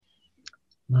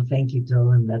Well, thank you,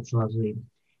 Dolan. That's lovely.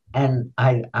 And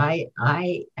I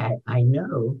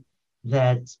know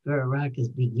that Spirit Rock is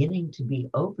beginning to be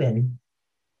open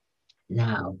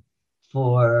now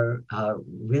for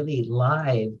really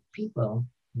live people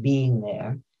being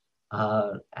there.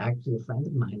 Actually, a friend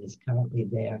of mine is currently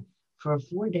there for a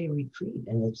 4-day retreat,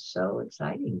 and it's so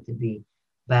exciting to be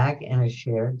back in a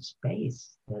shared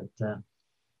space that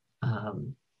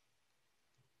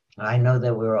I know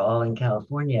that we're all in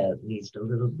California, at least a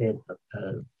little bit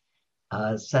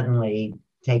uh, suddenly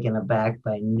taken aback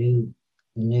by new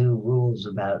rules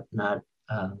about not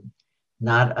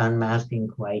unmasking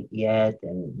quite yet,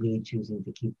 and really choosing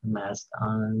to keep the mask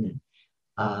on. And,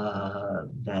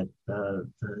 that the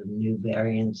new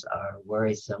variants are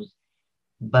worrisome,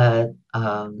 but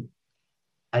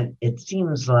it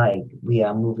seems like we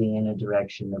are moving in a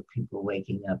direction of people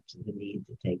waking up to the need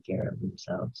to take care of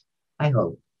themselves. I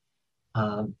hope.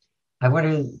 Um, I want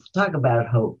to talk about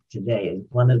hope today.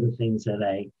 One of the things that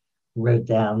I wrote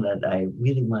down that I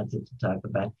really wanted to talk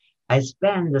about. I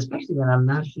spend, especially when I'm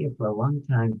not here for a long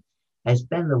time, I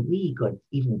spend the week or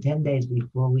even 10 days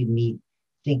before we meet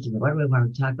thinking, what do I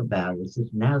want to talk about? As if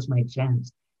now's my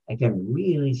chance. I can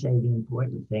really say the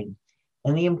important thing.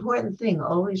 And the important thing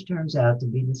always turns out to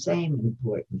be the same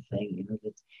important thing.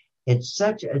 It's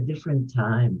such a different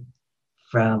time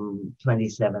from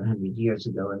 2,700 years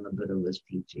ago when the Buddha was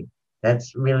teaching.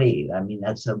 That's really, I mean,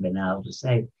 that's so banal to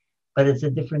say, but it's a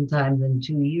different time than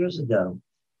 2 years ago.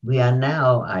 We are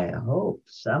now, I hope,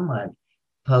 somewhat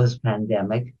post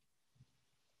pandemic,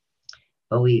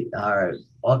 but we are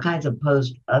all kinds of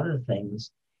post other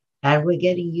things, and we're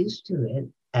getting used to it.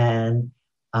 And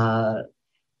uh,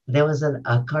 there was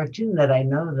a cartoon that I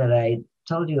know that I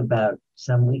told you about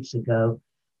some weeks ago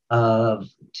of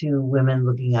two women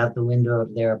looking out the window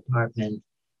of their apartment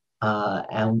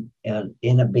and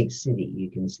in a big city, you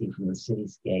can see from the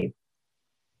cityscape.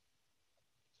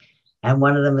 And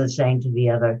one of them is saying to the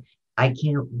other, I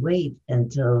can't wait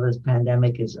until this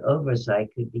pandemic is over so I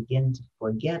could begin to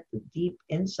forget the deep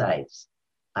insights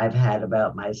I've had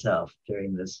about myself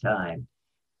during this time.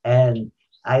 And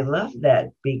I love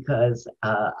that because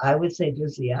I would say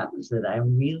just the opposite.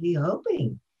 I'm really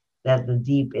hoping that the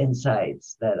deep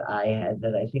insights that I had,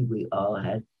 that I think we all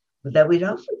had, but that we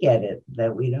don't forget it,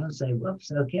 that we don't say,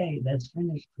 whoops, okay, that's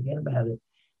finished, forget about it.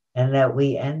 And that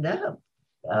we end up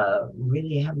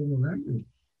really having learned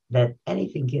that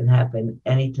anything can happen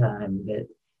anytime. That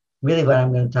really what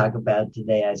I'm going to talk about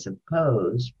today, I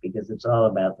suppose, because it's all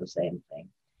about the same thing,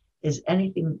 is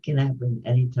anything can happen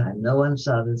anytime. No one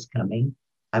saw this coming.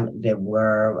 There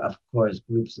were, of course,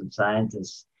 groups of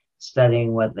scientists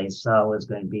studying what they saw was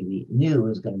going to be knew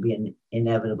was going to be an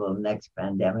inevitable next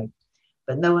pandemic,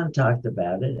 but no one talked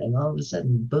about it. And all of a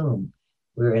sudden, boom,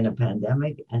 we're in a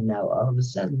pandemic. And now all of a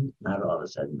sudden, not all of a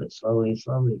sudden, but slowly,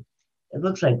 slowly, it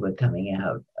looks like we're coming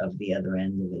out of the other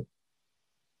end of it.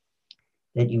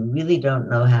 That you really don't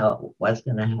know what's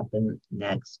going to happen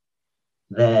next,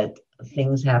 that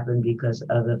things happen because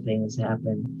other things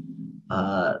happen,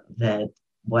 that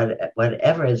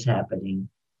whatever is happening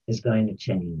is going to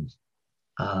change.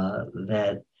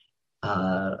 That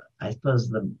I suppose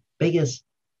the biggest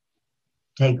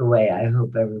takeaway I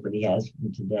hope everybody has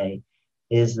from today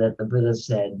is that the Buddha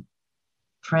said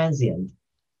transient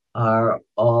are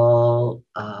all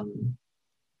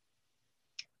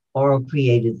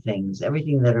created things.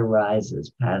 Everything that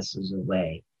arises passes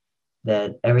away,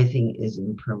 that everything is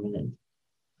impermanent,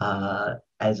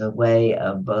 as a way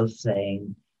of both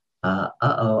saying,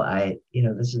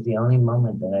 this is the only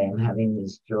moment that I am having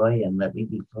this joy and let me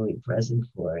be fully present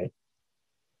for it.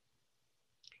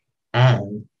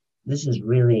 And this is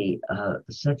really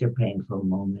such a painful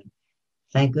moment.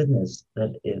 Thank goodness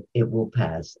that it will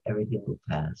pass. Everything will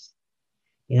pass.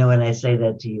 When I say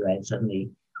that to you, I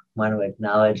suddenly want to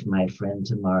acknowledge my friend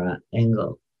Tamara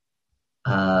Engel,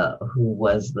 who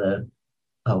was the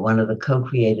one of the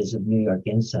co-creators of New York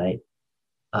Insight,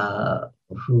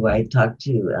 who I talked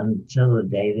to until the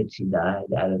day that she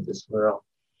died out of this world.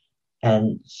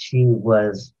 And she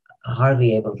was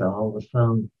hardly able to hold the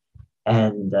phone.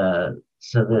 And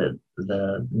so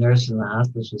the nurse in the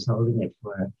hospital was holding it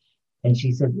for her. And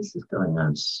she said, this is going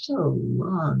on so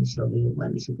long, Sylvia,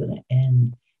 when is it going to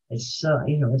end? It's so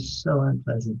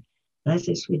unpleasant. And I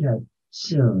say, sweetheart,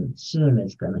 soon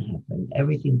it's going to happen.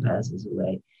 Everything passes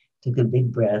away. Took a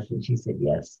big breath, and she said,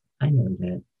 yes, I know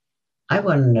that. I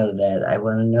want to know that. I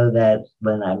want to know that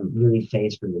when I'm really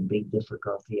faced with a big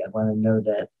difficulty. I want to know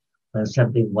that when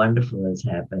something wonderful has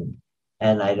happened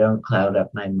and I don't cloud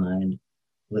up my mind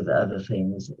with other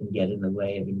things and get in the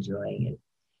way of enjoying it.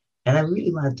 And I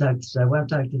really want to talk, so I want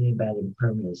to talk today about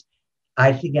impermanence.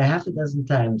 I think a half a dozen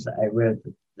times I wrote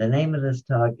the name of this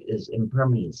talk is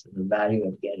Impermanence, the value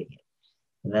of getting it.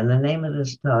 And then the name of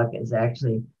this talk is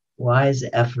actually Wise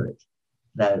Effort,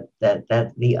 that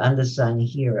the undersung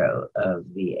hero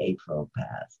of the Eightfold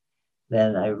Path.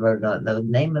 Then I wrote on the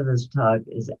name of this talk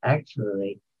is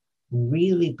actually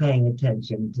really paying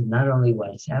attention to not only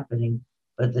what's happening,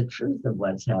 but the truth of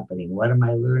what's happening. What am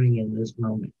I learning in this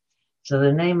moment? So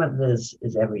the name of this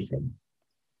is everything.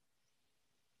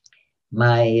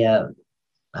 My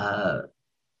uh,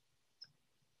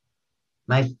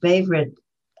 my favorite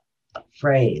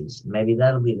phrase, maybe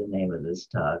that'll be the name of this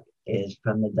talk, is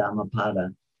from the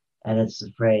Dhammapada, and it's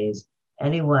the phrase,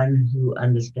 anyone who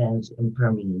understands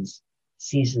impermanence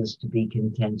ceases to be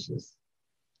contentious.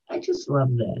 I just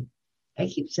love that. I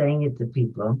keep saying it to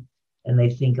people, and they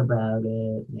think about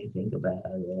it, and they think about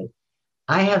it.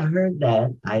 I have heard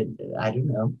that, I don't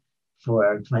know,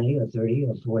 for 20 or 30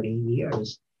 or 40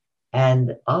 years.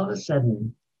 And all of a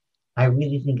sudden, I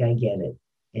really think I get it.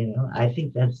 I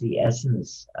think that's the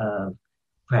essence of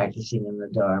practicing in the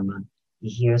Dharma. You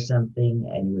hear something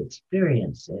and you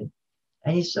experience it,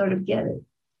 and you sort of get it.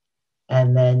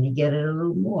 And then you get it a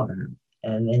little more,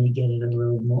 and then you get it a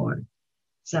little more.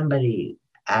 Somebody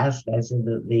asked, I said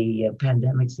that the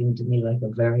pandemic seemed to me like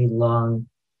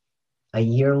a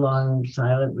year-long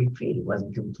silent retreat. It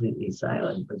wasn't completely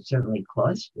silent, but certainly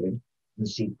clustered and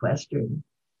sequestered.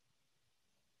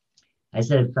 I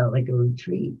said it felt like a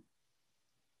retreat.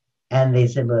 And they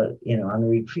said, well, on the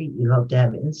retreat, you hope to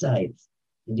have insights.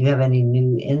 Did you have any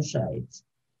new insights?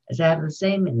 I said, I have the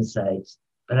same insights,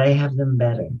 but I have them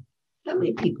better. How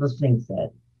many people think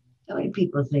that? How many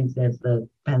people think that the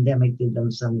pandemic did them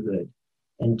some good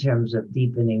in terms of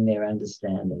deepening their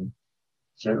understanding?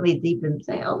 Certainly deepen,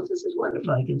 say, oh, this is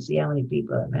wonderful. I can see how many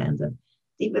people have hands up.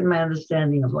 Deepen my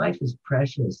understanding of life is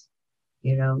precious.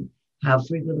 How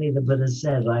frequently the Buddha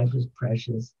said life is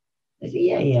precious. I say,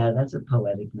 yeah, that's a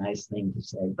poetic, nice thing to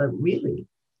say. But really,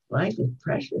 life is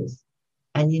precious.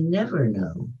 And you never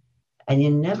know. And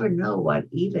you never know what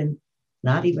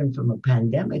not even from a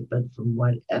pandemic, but from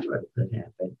whatever could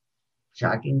happen.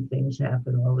 Shocking things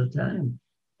happen all the time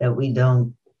that we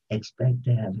don't expect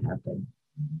to have happen.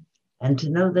 And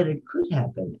to know that it could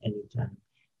happen anytime.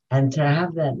 And to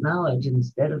have that knowledge,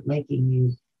 instead of making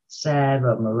you sad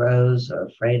or morose or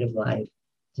afraid of life,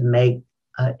 to make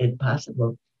it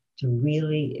possible to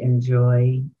really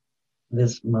enjoy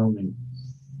this moment.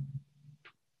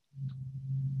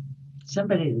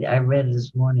 Somebody I read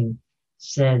this morning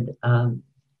said, I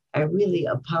really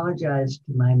apologize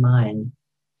to my mind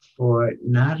for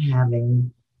not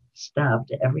having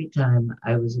stopped every time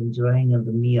I was enjoying a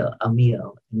meal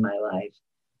in my life,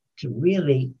 to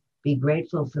really be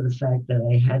grateful for the fact that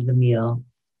I had the meal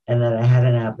and that I had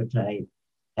an appetite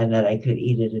and that I could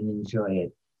eat it and enjoy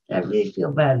it. I really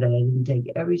feel bad that I didn't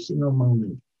take every single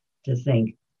moment to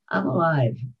think, I'm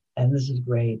alive and this is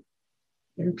great.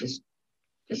 Just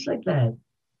like that.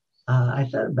 I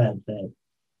thought about that.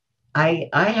 I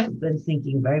have been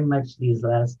thinking very much these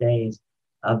last days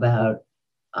about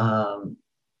how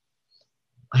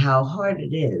hard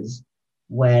it is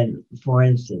when, for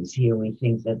instance, here we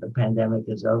think that the pandemic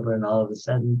is over and all of a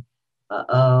sudden,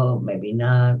 maybe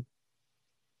not.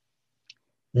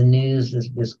 The news is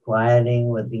disquieting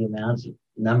with the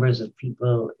numbers of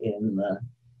people in the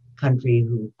country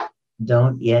who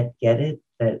don't yet get it,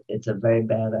 that it's a very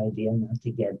bad idea not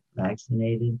to get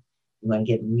vaccinated. You might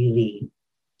get really,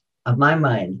 of my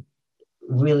mind,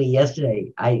 really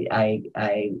yesterday, I'm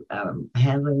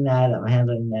handling that.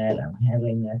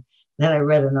 Then I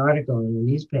read an article in the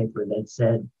newspaper that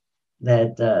said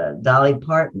that Dolly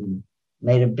Parton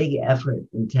made a big effort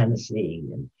in Tennessee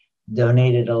and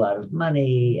donated a lot of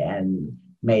money and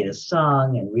made a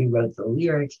song and rewrote the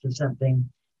lyrics to something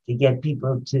to get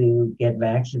people to get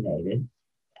vaccinated.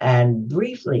 And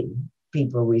briefly,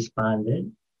 people responded,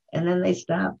 and then they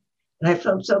stopped. And I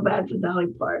felt so bad for Dolly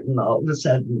Parton. All of a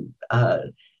sudden,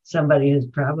 somebody who's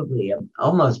probably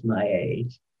almost my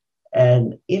age,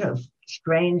 and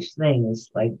strange things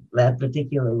like that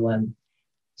particular one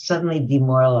suddenly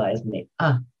demoralized me.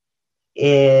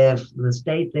 If the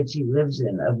state that she lives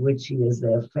in, of which she is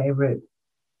their favorite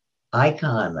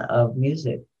icon of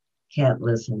music, can't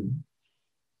listen.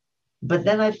 But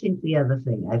then I think the other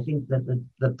thing, I think that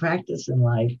the practice in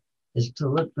life is to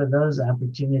look for those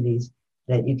opportunities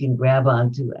that you can grab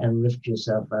onto and lift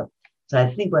yourself up. So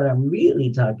I think what I'm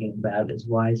really talking about is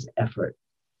wise effort.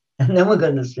 And then we're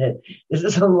going to sit. This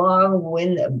is a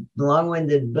long-winded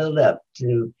build-up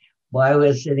to why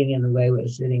we're sitting in the way we're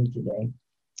sitting today.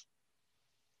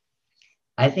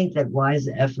 I think that wise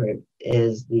effort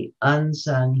is the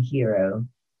unsung hero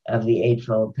of the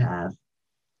Eightfold Path.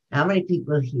 How many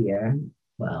people here?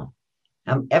 Well,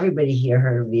 everybody here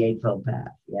heard of the Eightfold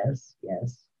Path. Yes,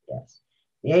 yes, yes.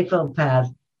 The Eightfold Path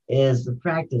is the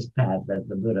practice path that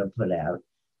the Buddha put out.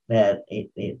 That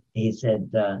he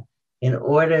said, in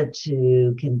order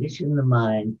to condition the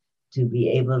mind to be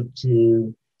able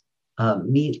to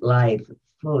meet life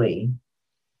fully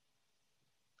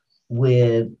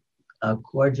with a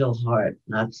cordial heart,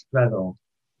 not struggle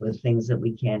with things that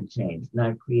we can't change,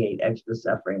 not create extra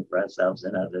suffering for ourselves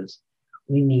and others.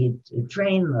 We need to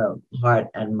train the heart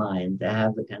and mind to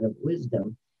have the kind of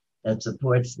wisdom that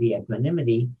supports the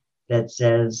equanimity that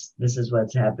says, this is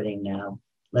what's happening now.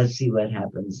 Let's see what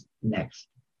happens next.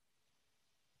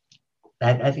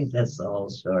 I think that's the whole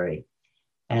story.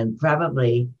 And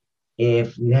probably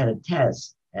if you had a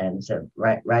test and said,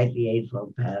 write the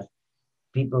Eightfold Path,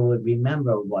 people would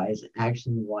remember wise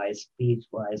action, wise speech,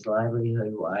 wise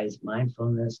livelihood, wise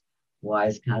mindfulness,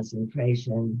 wise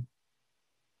concentration,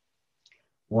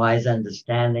 wise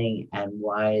understanding, and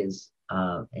wise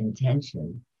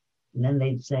intention. And then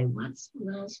they'd say, what's the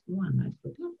last one? I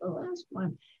forgot the last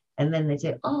one. And then they'd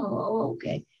say, oh,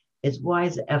 okay. It's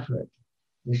wise effort.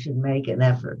 You should make an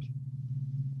effort.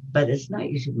 But it's not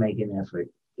you should make an effort.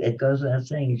 It goes without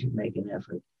saying you should make an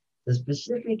effort. The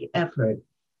specific effort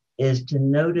is to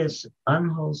notice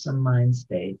unwholesome mind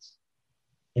states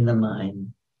in the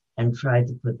mind and try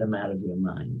to put them out of your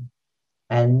mind.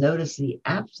 And notice the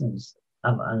absence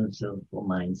of unwholesome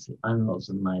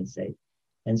mind states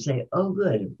and say, oh,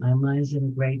 good, my mind's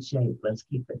in great shape. Let's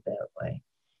keep it that way.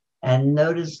 And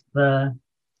notice the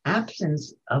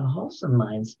absence of wholesome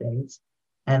mind states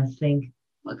and think,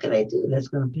 what could I do that's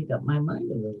going to pick up my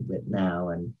mind a little bit now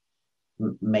and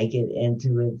make it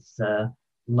into its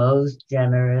most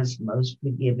generous, most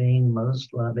forgiving,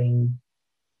 most loving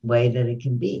way that it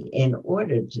can be in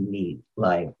order to meet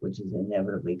life, which is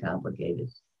inevitably complicated,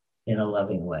 in a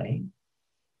loving way.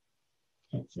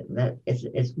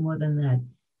 It's more than that.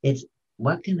 It's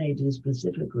what can I do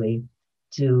specifically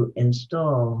to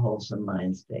install wholesome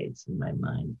mind states in my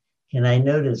mind? Can I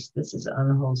notice this is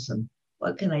unwholesome?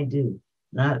 What can I do?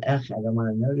 Not, I don't want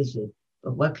to notice it,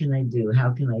 but what can I do?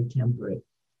 How can I temper it?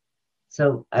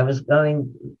 So I was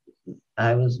walking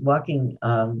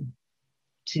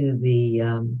to the,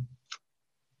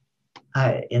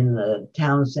 in the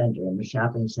town center, in the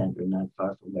shopping center, not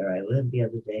far from where I live the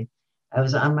other day. I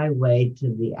was on my way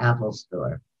to the Apple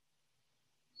store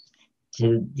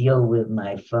to deal with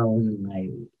my phone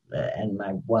and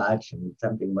my watch, and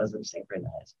something wasn't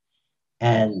synchronized.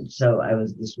 And so I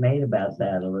was dismayed about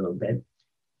that a little bit.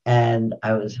 And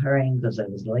I was hurrying because I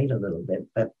was late a little bit,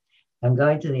 but I'm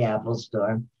going to the Apple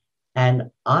store.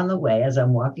 And on the way, as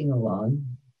I'm walking along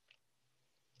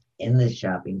in this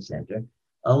shopping center,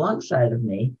 alongside of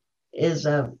me is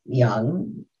a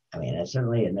young,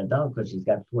 certainly an adult because she's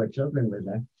got 4 children with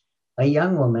her, a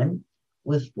young woman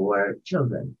with 4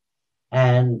 children.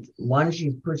 And one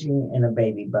she's pushing in a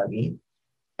baby buggy,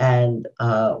 and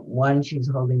one she's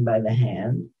holding by the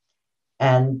hand,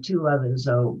 and 2 others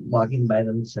are walking by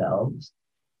themselves.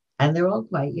 And they're all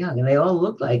quite young, and they all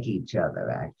look like each other,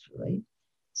 actually.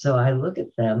 So I look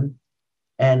at them,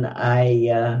 and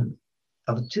 2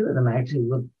 of them actually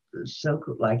look so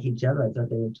like each other. I thought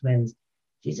they were twins.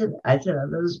 I said, are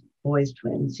those boys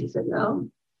twins? She said, no.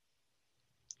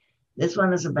 This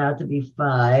one is about to be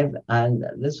 5, and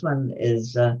this one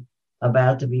is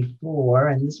about to be 4,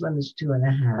 and this one is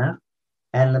 2.5,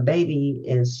 and the baby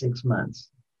is 6 months.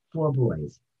 4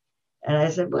 boys. And I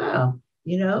said, wow,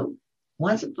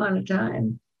 once upon a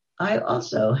time, I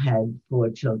also had 4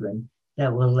 children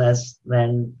that were less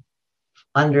than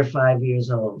under 5 years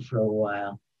old for a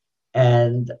while.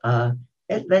 And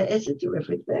it's a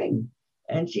terrific thing.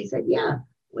 And she said, yeah,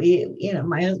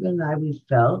 my husband and I, we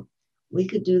felt we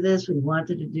could do this. We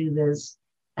wanted to do this.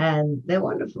 And they're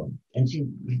wonderful. And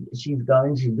she's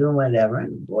doing whatever.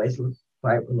 And the boys look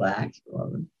quite relaxed, all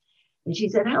of them. And she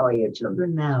said, how are your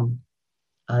children now?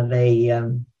 Are they,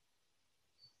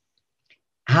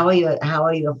 how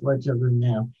are your 4 children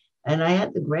now? And I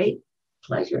had the great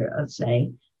pleasure of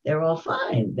saying, they're all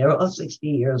fine. They're all 60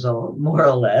 years old, more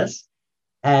or less.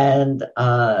 And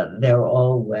they're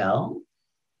all well.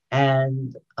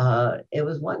 And it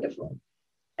was wonderful.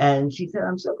 And she said,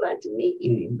 I'm so glad to meet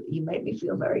you. You made me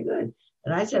feel very good.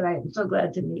 And I said, I'm so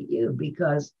glad to meet you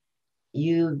because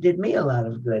you did me a lot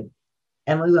of good.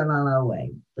 And we went on our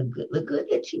way. The good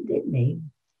that she did me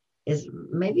is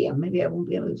maybe I won't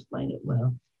be able to explain it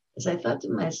well. As I thought to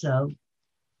myself,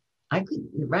 I could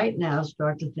right now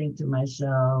start to think to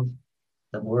myself,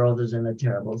 the world is in a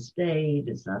terrible state.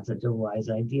 It's not such a wise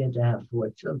idea to have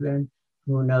 4 children.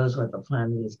 Who knows what the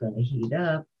planet is going to heat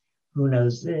up? Who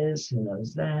knows this? Who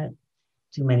knows that?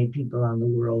 Too many people on the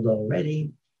world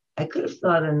already. I could have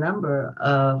thought a number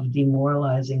of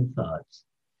demoralizing thoughts,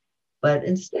 but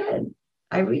instead,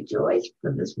 I rejoiced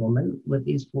for this woman with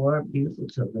these four beautiful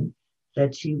children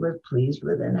that she was pleased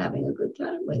with and having a good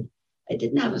time with. I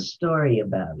didn't have a story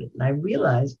about it. And I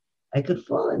realized I could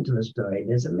fall into a story.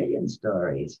 There's a million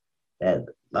stories that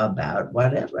about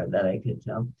whatever that I could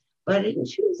tell. But I didn't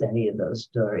choose any of those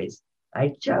stories. I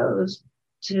chose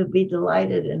to be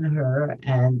delighted in her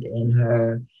and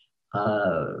in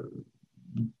uh,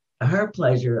 her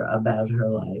pleasure about her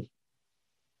life.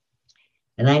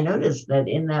 And I noticed that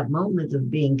in that moment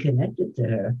of being connected to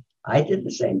her, I did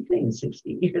the same thing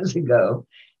 60 years ago.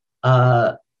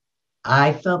 Uh,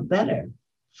 I felt better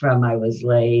from I was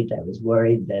late. I was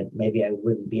worried that maybe I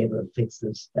wouldn't be able to fix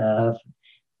this stuff.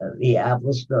 The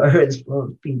Apple store is full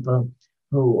of people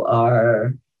who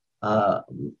are uh,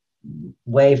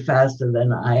 way faster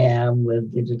than I am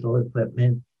with digital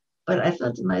equipment. But I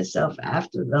thought to myself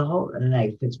after the whole, and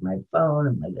I fixed my phone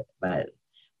and my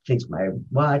fixed my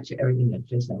watch, everything got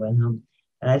fixed. I went home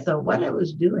and I thought what I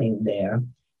was doing there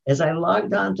is I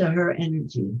logged on to her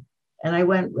energy and I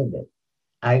went with it.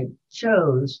 I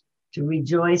chose to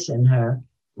rejoice in her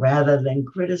rather than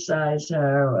criticize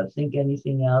her or think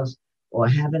anything else or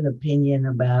have an opinion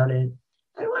about it.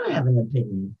 I don't want to have an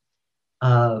opinion.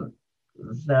 Uh,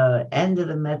 the end of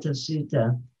the Metta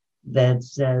Sutta that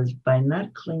says, by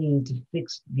not clinging to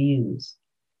fixed views,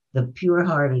 the pure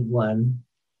hearted one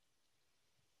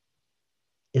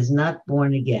is not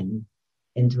born again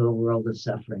into a world of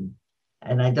suffering.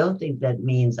 And I don't think that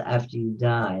means after you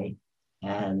die,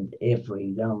 and if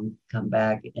we don't come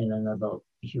back in another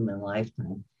human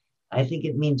lifetime. I think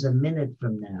it means a minute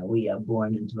from now, we are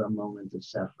born into a moment of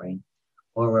suffering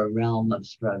or a realm of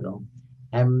struggle.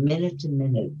 And minute to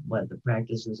minute, what the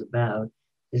practice is about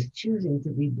is choosing to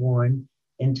be born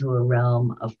into a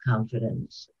realm of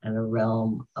confidence and a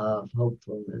realm of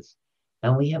hopefulness.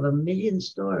 And we have a million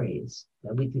stories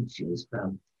that we could choose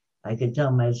from. I could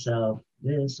tell myself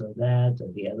this or that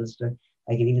or the other story.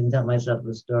 I could even tell myself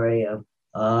the story of,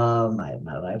 oh, my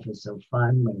life was so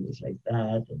fun when it was like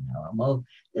that, and now I'm old.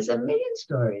 There's a million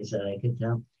stories that I could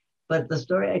tell. But the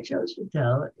story I chose to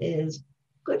tell is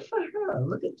good for her.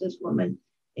 Look at this woman,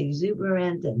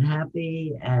 exuberant and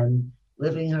happy and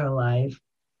living her life.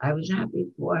 I was happy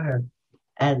for her.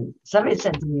 And somebody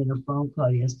said to me in a phone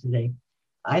call yesterday,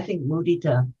 I think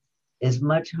mudita is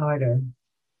much harder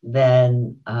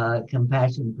than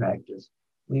compassion practice.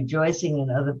 Rejoicing in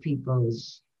other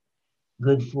people's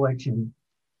good fortune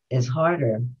is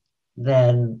harder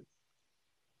than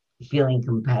feeling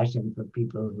compassion for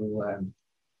people who are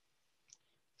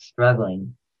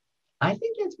struggling. I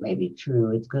think that's maybe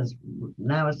true. It's because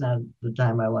now is not the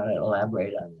time I want to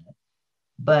elaborate on that.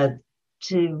 But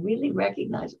to really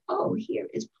recognize, oh, here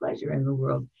is pleasure in the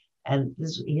world. And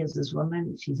here's this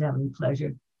woman, she's having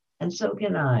pleasure. And so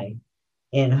can I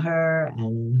in her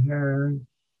and in her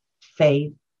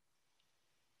faith.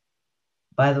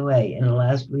 By the way, in the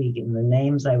last week, in the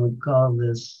names I would call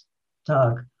this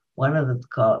talk, one of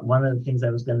the things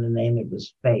I was going to name it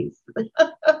was faith.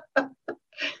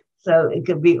 So it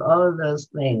could be all of those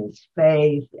things: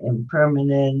 faith,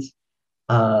 impermanence,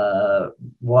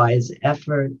 wise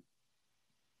effort,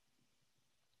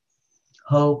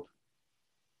 hope.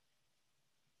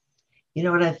 You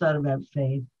know what I thought about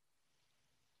faith?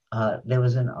 There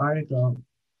was an article.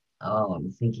 Oh,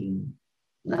 I'm thinking,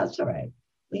 no, that's all right.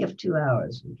 We have 2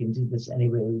 hours. We can do this any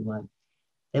way we want.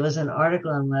 There was an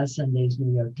article on last Sunday's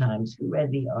New York Times. Who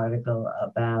read the article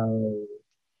about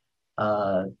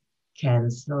uh, can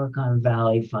Silicon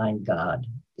Valley find God?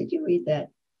 Did you read that?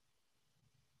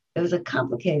 It was a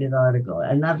complicated article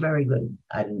and not very good,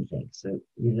 I didn't think. So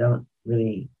you don't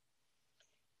really,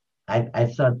 I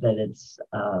thought that its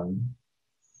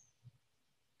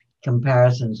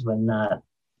comparisons were not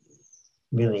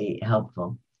really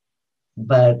helpful.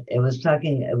 But it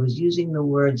was using the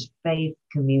words faith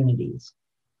communities.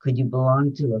 Could you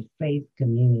belong to a faith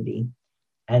community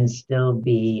and still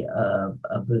be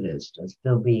a Buddhist, or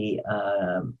still be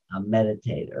a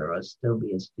meditator, or still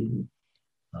be a student?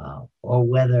 Or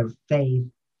whether faith,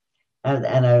 and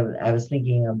I was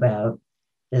thinking about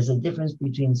there's a difference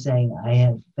between saying I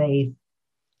have faith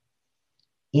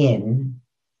in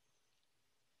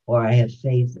or I have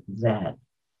faith that.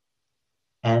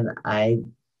 And I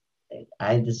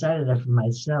decided that for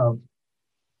myself,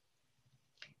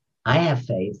 I have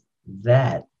faith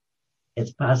that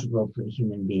it's possible for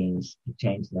human beings to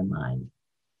change their mind,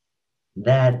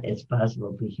 that it's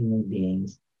possible for human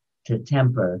beings to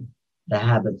temper the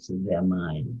habits of their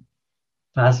mind,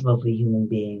 possible for human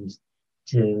beings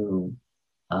to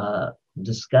uh,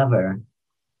 discover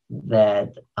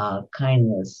that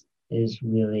kindness is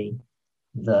really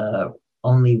the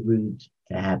only route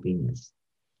to happiness,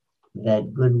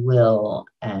 that goodwill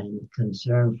and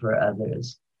concern for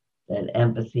others, that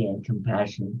empathy and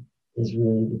compassion is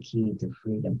really the key to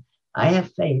freedom. I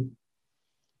have faith.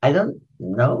 I don't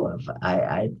know if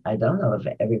I don't know if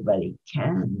everybody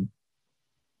can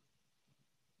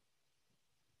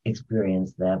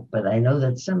experience that, but I know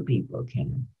that some people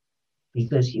can,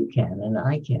 because you can and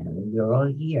I can, and we're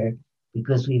all here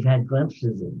because we've had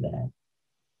glimpses of that.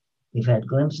 We've had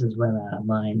glimpses when our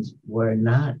minds were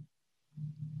not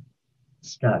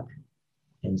stuck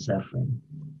in suffering.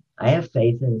 I have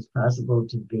faith that it's possible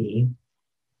to be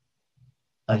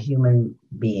a human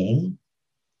being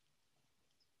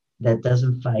that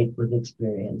doesn't fight with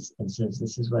experience and says,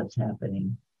 this is what's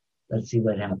happening. Let's see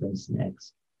what happens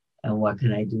next. And what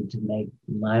can I do to make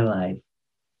my life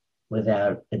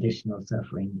without additional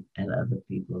suffering and other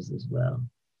people's as well?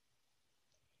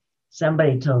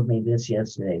 Somebody told me this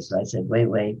yesterday, so I said,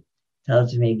 wait, tell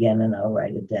it to me again and I'll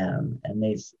write it down. And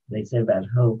they said about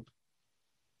hope.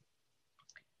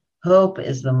 Hope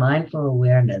is the mindful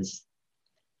awareness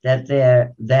that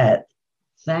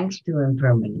thanks to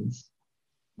impermanence,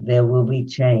 there will be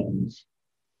change.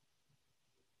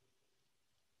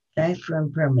 Thanks to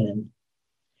impermanence,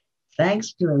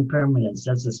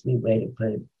 that's a sweet way to put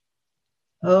it.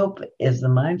 Hope is the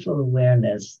mindful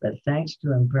awareness that thanks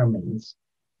to impermanence,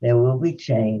 there will be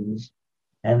change,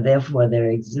 and therefore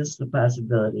there exists the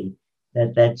possibility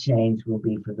that that change will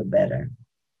be for the better.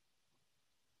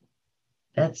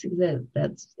 That's it.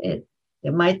 That's it.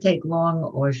 It might take long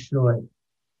or short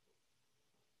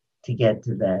to get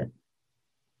to that.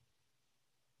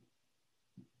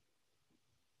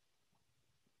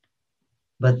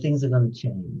 But things are going to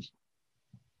change.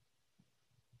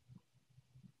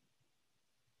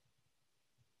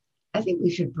 I think we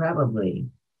should probably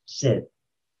sit.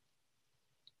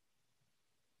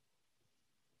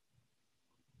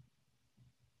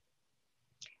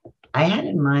 I had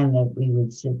in mind that we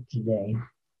would sit today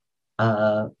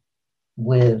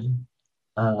with, you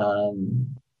know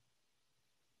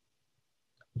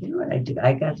what I did?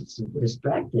 I got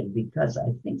distracted because I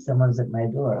think someone's at my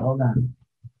door. Hold on.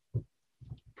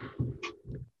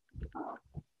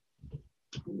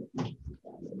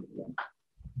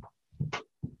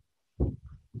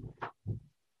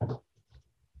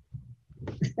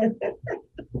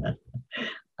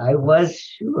 I was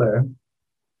sure.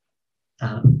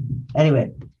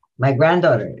 Anyway, my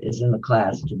granddaughter is in the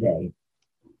class today,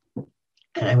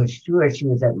 and I was sure she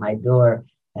was at my door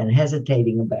and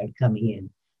hesitating about coming in.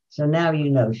 So now you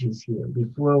know she's here.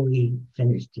 Before we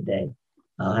finish today,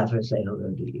 I'll have her say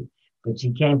hello to you. But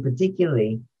she came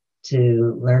particularly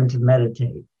to learn to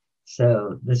meditate.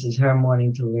 So this is her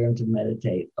morning to learn to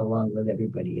meditate along with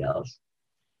everybody else.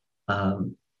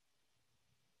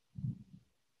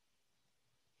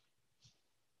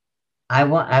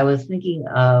 I was thinking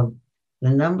of the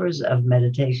numbers of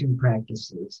meditation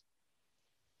practices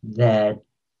that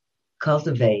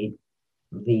cultivate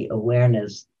the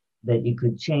awareness that you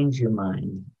could change your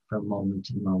mind from moment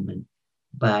to moment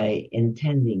by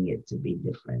intending it to be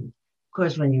different. Of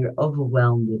course, when you're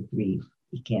overwhelmed with grief,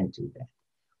 you can't do that.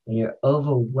 When you're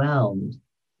overwhelmed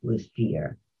with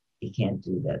fear, you can't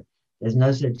do that. There's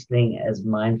no such thing as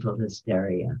mindful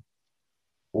hysteria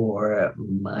or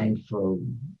mindful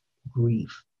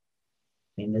grief.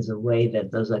 I mean, there's a way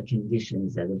that those are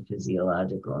conditions that are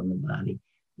physiological in the body.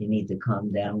 You need to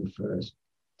calm down first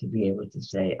to be able to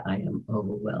say, I am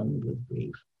overwhelmed with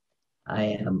grief. I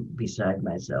am beside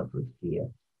myself with fear.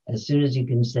 As soon as you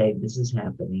can say, this is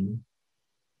happening,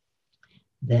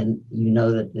 then you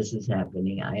know that this is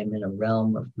happening. I am in a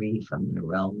realm of grief. I'm in a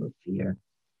realm of fear.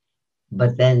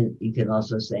 But then you can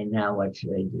also say, now what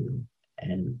should I do?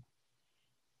 And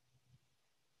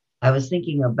I was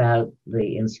thinking about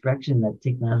the instruction that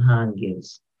Thich Nhat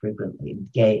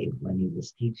Hanh gave when he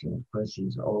was teaching. Of course,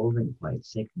 he's old and quite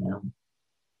sick now.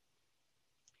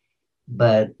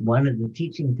 But one of the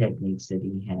teaching techniques that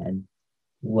he had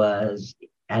was,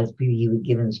 as he would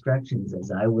give instructions,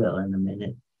 as I will in a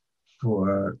minute,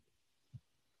 for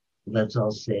let's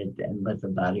all sit and let the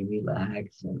body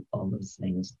relax and all those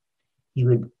things. He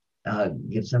would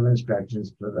give some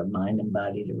instructions for the mind and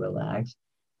body to relax.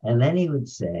 And then he would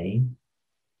say,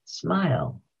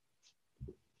 smile.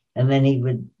 And then he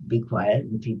would be quiet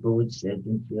and people would sit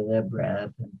and feel their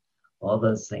breath and all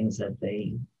those things that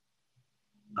they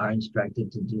are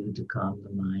instructed to do to calm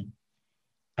the mind.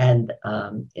 And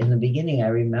in the beginning, I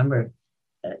remember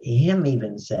him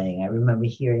even saying, I remember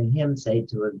hearing him say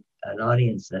to an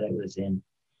audience that I was in,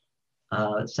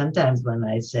 sometimes when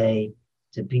I say,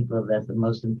 to people that the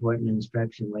most important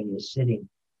instruction when you're sitting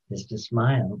is to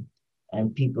smile.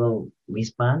 And people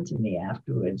respond to me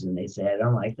afterwards and they say, I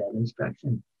don't like that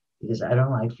instruction because I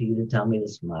don't like for you to tell me to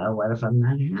smile. What if I'm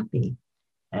not happy?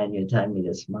 And you're telling me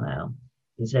to smile.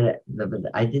 He said, but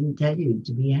I didn't tell you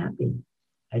to be happy.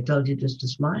 I told you just to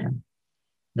smile.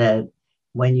 That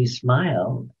when you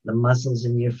smile, the muscles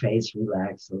in your face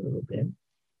relax a little bit.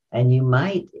 And you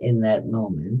might, in that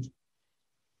moment,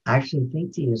 actually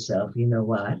think to yourself, you know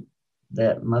what?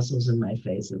 The muscles in my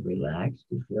face have relaxed.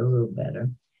 You feel a little better.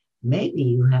 Maybe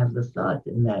you have the thought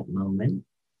in that moment,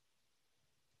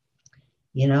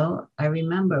 I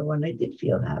remember when I did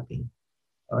feel happy,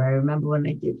 or I remember when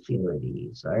I did feel at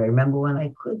ease, or I remember when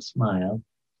I could smile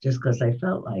just because I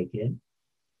felt like it.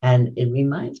 And it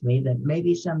reminds me that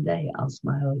maybe someday I'll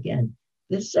smile again.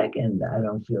 This second, I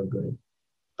don't feel good,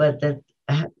 but that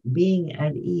being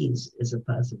at ease is a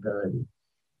possibility.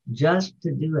 Just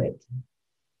to do it.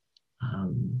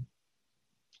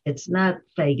 It's not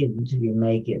fake it until you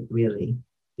make it, really,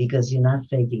 because you're not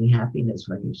faking happiness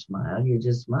when you smile. You're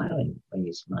just smiling when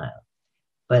you smile.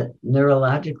 But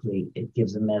neurologically, it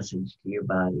gives a message to your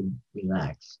body,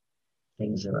 relax,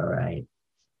 things are all right.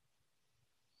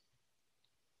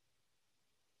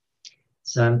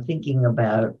 So I'm thinking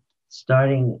about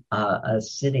starting a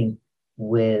sitting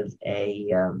with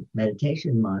a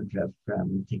meditation mantra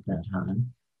from Thich Nhat Hanh,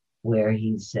 where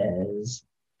he says,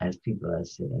 as people are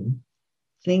sitting,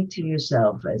 think to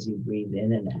yourself as you breathe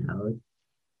in and out.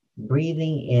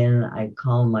 Breathing in, I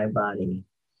calm my body.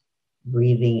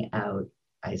 Breathing out,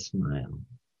 I smile.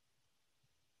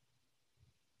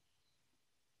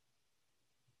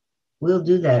 We'll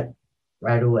do that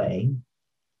right away.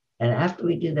 And after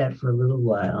we do that for a little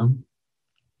while,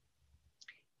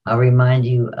 I'll remind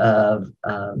you of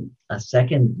a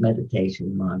second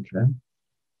meditation mantra.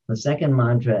 The second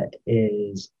mantra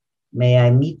is, may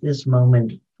I meet this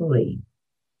moment fully.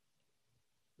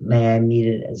 May I meet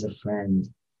it as a friend.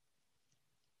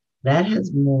 That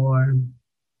has more,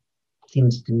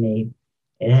 seems to me,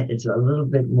 it's a little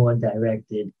bit more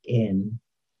directed in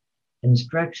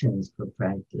instructions for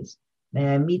practice.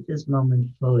 May I meet this moment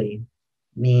fully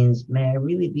means, may I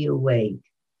really be awake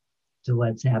to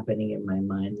what's happening in my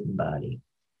mind and body,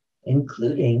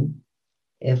 including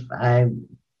if I'm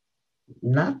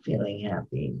not feeling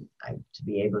happy, to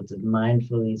be able to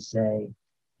mindfully say,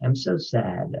 I'm so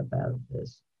sad about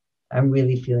this. I'm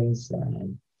really feeling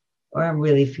sad, or I'm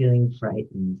really feeling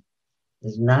frightened.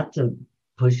 Is not to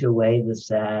push away the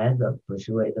sad or push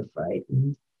away the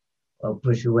frightened or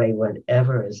push away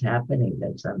whatever is happening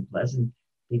that's unpleasant,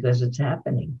 because it's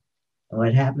happening. And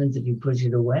what happens if you push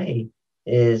it away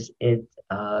is it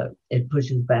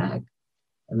pushes back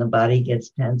and the body gets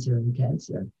tenser and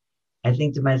tenser. I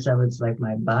think to myself, it's like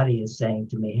my body is saying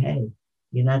to me, hey,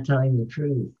 you're not telling the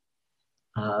truth.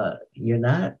 You're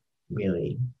not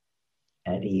really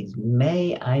at ease.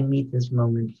 May I meet this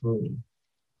moment fully?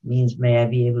 Means may I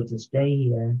be able to stay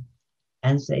here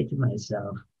and say to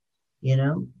myself,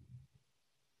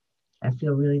 I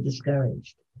feel really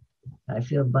discouraged. I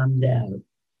feel bummed out.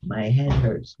 My head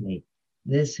hurts me.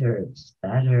 This hurts,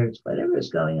 that hurts, whatever is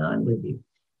going on with you.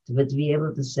 But to be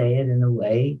able to say it in a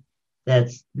way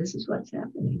that's, this is what's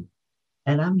happening.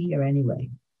 And I'm here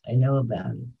anyway. I know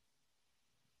about it.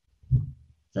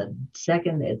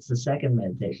 It's the second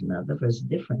meditation. Now, the first is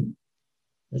different.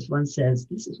 This one says,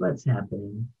 this is what's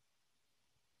happening.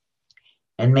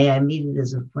 And may I meet it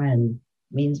as a friend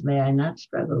means, may I not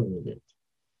struggle with it.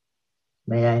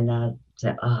 May I not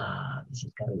say, this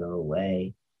has got to go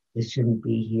away. This shouldn't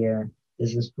be here.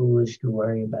 This is foolish to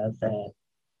worry about that.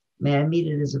 May I meet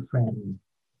it as a friend.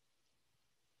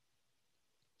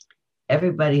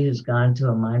 Everybody who's gone to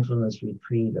a mindfulness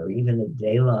retreat or even a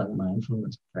day-long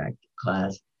mindfulness practice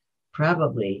class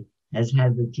probably has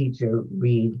had the teacher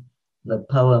read the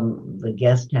poem, The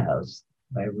Guest House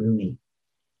by Rumi.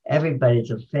 It's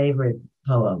a favorite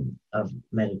poem of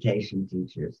meditation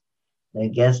teachers. The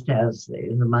guest house,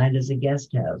 the mind is a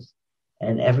guest house.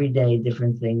 And every day,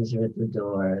 different things are at the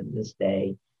door. This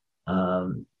day,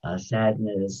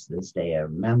 sadness, this day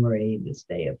of memory, this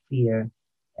day of fear.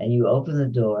 And you open the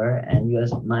door and your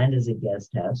mind is a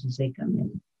guest house. You say, come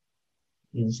in.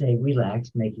 You can say, relax,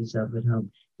 make yourself at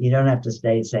home. You don't have to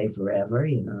stay, say, forever.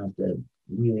 You don't have to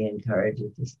really encourage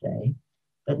it to stay,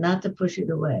 but not to push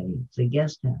it away. It's a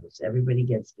guest house. Everybody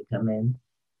gets to come in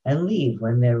and leave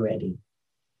when they're ready.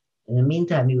 In the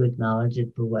meantime, you acknowledge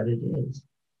it for what it is.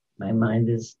 My mind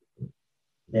is,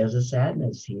 there's a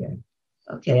sadness here.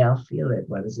 Okay, I'll feel it.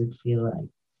 What does it feel like?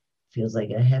 It feels like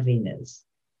a heaviness.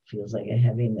 It feels like a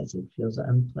heaviness. It feels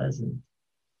unpleasant.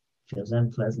 It feels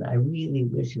unpleasant. I really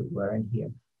wish it weren't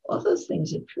here. All those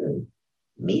things are true.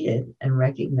 Meet it and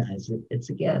recognize it. It's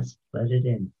a guest. Let it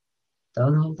in.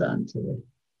 Don't hold on to it.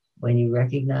 When you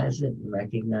recognize it and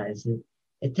recognize it,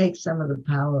 it takes some of the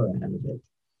power out of it.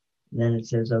 And then it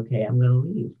says, okay, I'm going to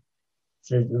leave. It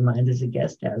says the mind is a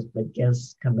guest house, but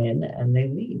guests come in and they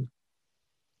leave.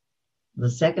 The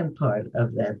second part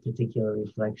of that particular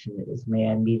reflection is, may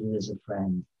I meet it as a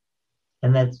friend.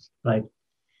 And that's like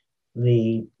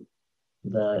the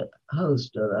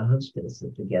host or the hostess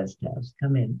at the guest house.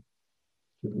 Come in.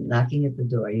 If you're knocking at the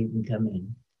door, you can come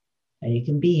in. And you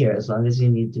can be here as long as you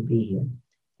need to be here.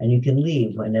 And you can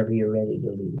leave whenever you're ready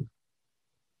to leave.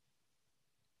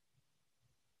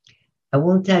 I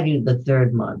won't tell you the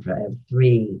third mantra. I have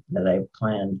 3 that I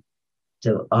planned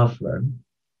to offer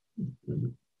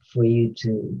for you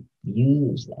to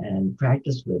use and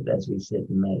practice with as we sit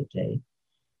and meditate.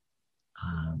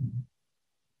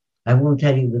 I won't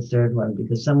tell you the third one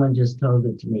because someone just told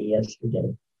it to me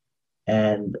yesterday.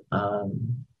 And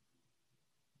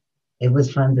it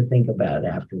was fun to think about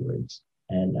afterwards.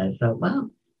 And I thought, well,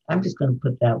 I'm just going to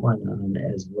put that one on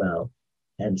as well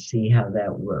and see how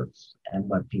that works and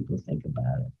what people think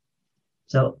about it.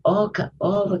 So all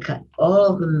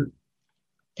the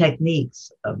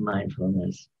techniques of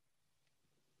mindfulness,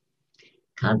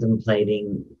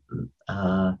 contemplating,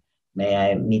 may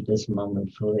I meet this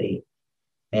moment fully,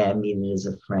 may I meet it as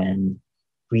a friend,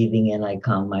 breathing in, I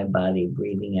calm my body,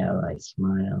 breathing out, I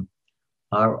smile,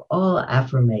 are all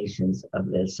affirmations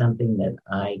of there's something that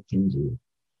I can do.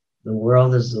 The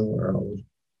world is the world.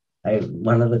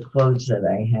 One of the quotes that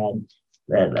I had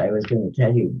that I was going to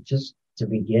tell you just to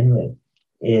begin with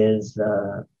is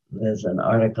there's an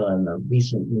article in the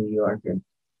recent New Yorker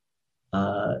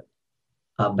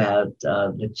about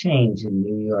the change in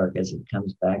New York as it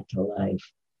comes back to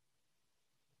life.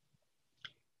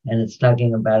 And it's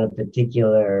talking about a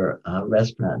particular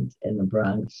restaurant in the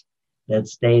Bronx that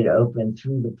stayed open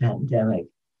through the pandemic.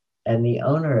 And the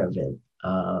owner of it,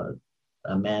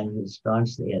 a man who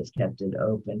staunchly has kept it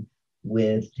open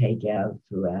with takeout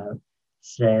throughout,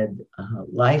 said,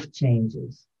 life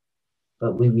changes,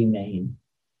 but we remain.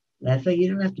 And I thought, you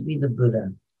don't have to be the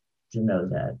Buddha to know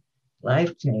that.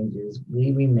 Life changes,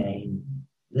 we remain.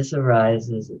 This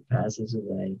arises, it passes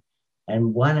away.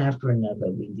 And one after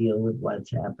another, we deal with what's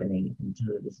happening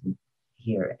until it isn't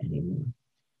here anymore.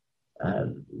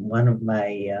 One of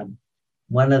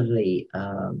the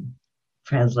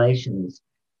translations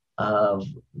of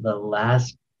the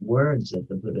last words that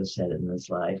the Buddha said in his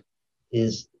life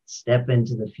is step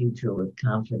into the future with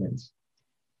confidence.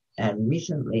 And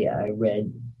recently I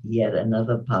read yet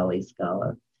another Pali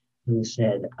scholar who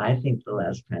said, I think the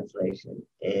last translation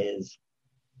is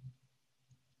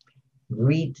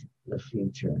greet the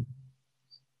future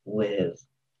with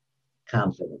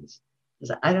confidence.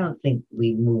 Because I don't think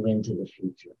we move into the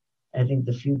future. I think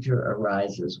the future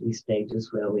arises. We stay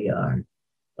just where we are.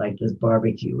 Like this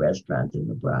barbecue restaurant in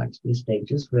the Bronx. We stay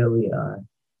just where we are.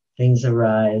 Things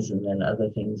arise and then other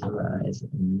things arise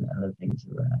and then other things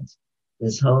arise.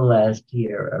 This whole last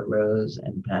year arose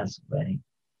and passed away.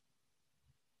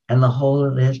 And the whole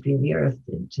of the history of the earth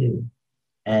did too.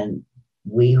 And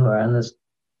we who are in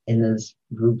this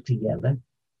group together,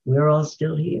 we're all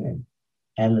still here.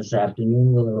 And this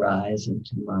afternoon will arise and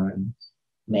tomorrow.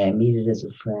 May I meet it as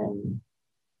a friend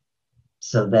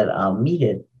so that I'll meet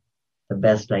it the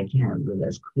best I can with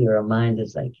as clear a mind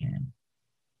as I can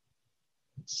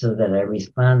so that I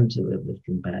respond to it with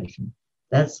compassion.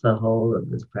 That's the whole of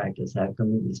this practice. How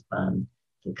can we respond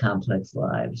to complex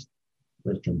lives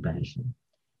with compassion?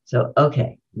 So,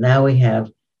 okay, now we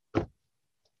have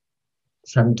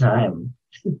some time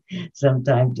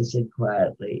to sit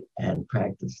quietly and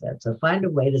practice that. So find a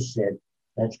way to sit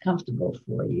that's comfortable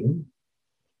for you.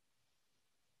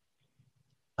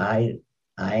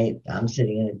 I'm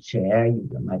sitting in a chair. You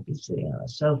might be sitting on a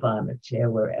sofa, on a chair,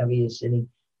 wherever you're sitting.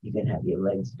 You can have your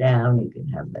legs down. You can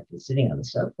have, if you're sitting on the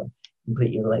sofa, you can put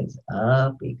your legs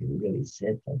up. You can really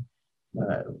sit.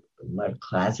 What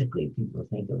classically people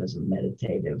think of as a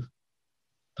meditative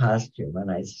posture. When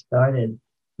I started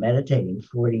meditating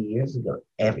 40 years ago,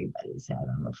 everybody sat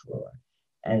on the floor.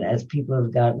 And as people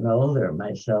have gotten older,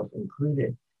 myself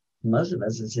included, most of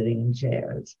us are sitting in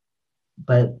chairs.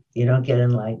 But you don't get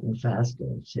enlightened faster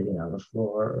sitting on the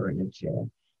floor or in a chair.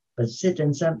 But sit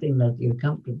in something that you're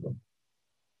comfortable.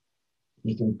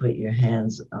 You can put your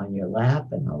hands on your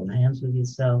lap and hold hands with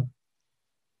yourself.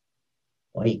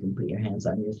 Or you can put your hands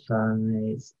on your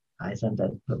thighs. I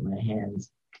sometimes put my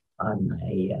hands on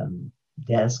my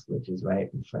desk, which is right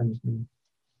in front of me.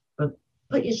 But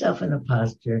put yourself in a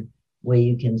posture where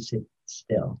you can sit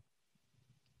still.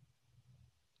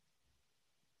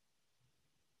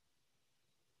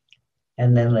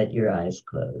 And then let your eyes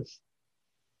close.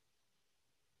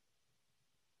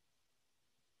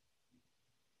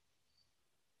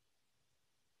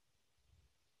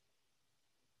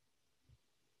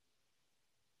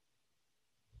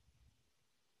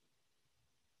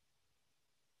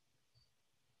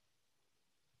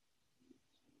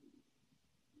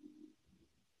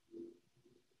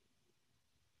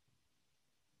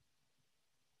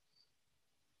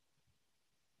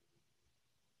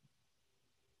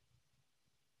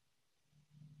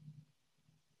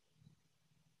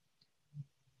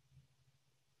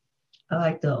 I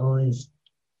like to always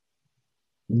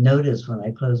notice when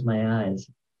I close my eyes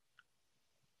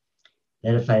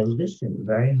that if I listen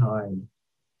very hard,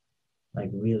 like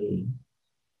really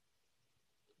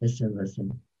listen,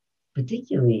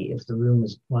 particularly if the room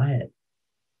is quiet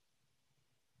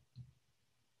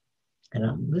and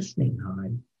I'm listening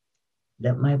hard,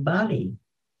 that my body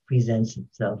presents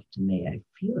itself to me. I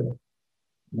feel it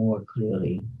more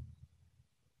clearly.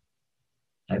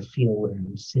 I feel where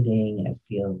I'm sitting. I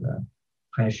feel the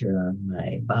pressure on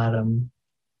my bottom.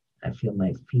 I feel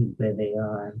my feet where they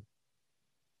are,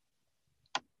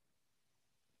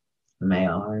 my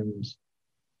arms.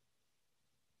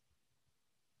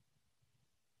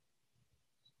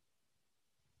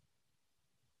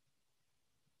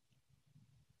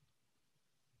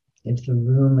 If the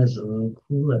room is a little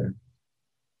cooler,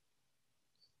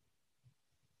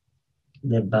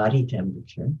 the body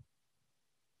temperature,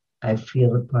 I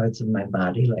feel the parts of my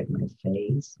body, like my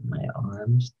face, my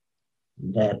arms,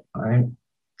 that aren't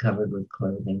covered with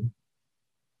clothing,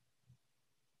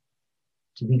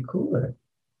 to be cooler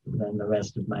than the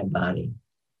rest of my body.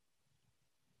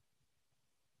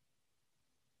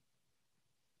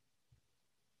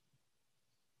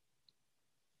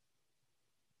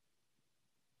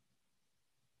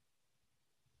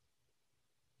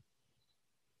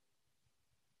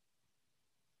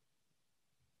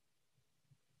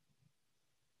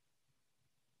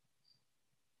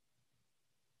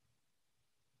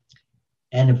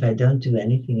 And if I don't do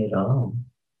anything at all,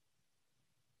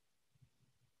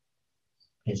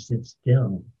 I sit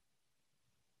still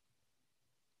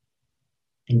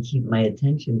and keep my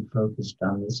attention focused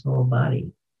on this whole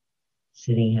body,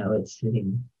 sitting how it's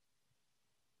sitting.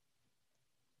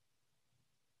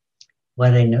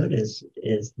 What I notice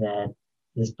is that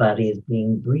this body is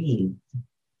being breathed,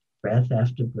 breath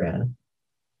after breath.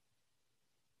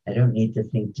 I don't need to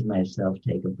think to myself,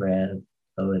 take a breath,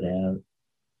 blow it out,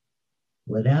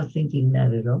 without thinking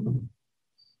that at all.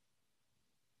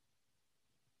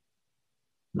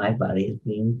 My body is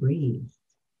being breathed.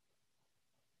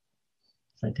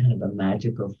 It's a kind of a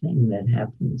magical thing that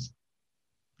happens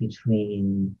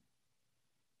between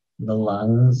the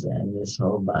lungs and this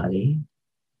whole body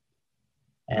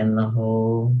and the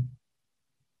whole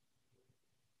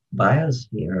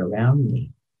biosphere around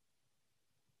me.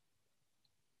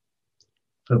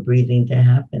 For breathing to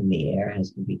happen, the air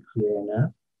has to be clear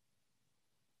enough,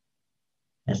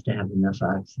 has to have enough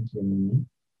oxygen in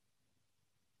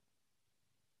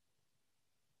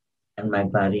it, and my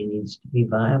body needs to be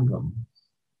viable.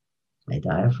 My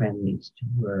diaphragm needs to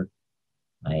work.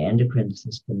 My endocrine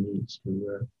system needs to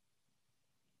work.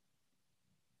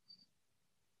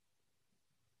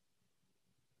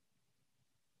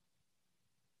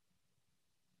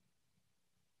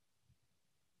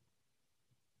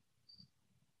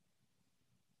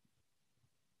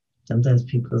 Sometimes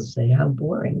people say, how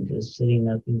boring, just sitting,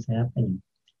 nothing's happening.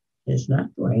 It's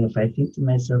not boring if I think to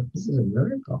myself, this is a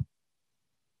miracle.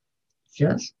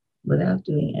 Just without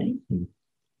doing anything.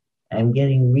 I'm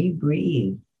getting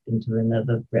rebreathed into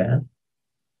another breath,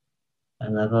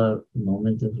 another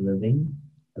moment of living,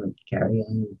 and carry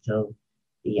on until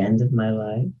the end of my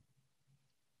life.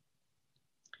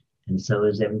 And so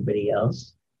is everybody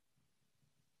else.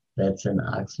 That's an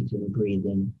oxygen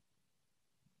breathing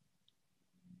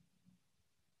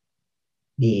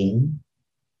being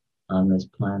on this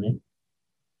planet.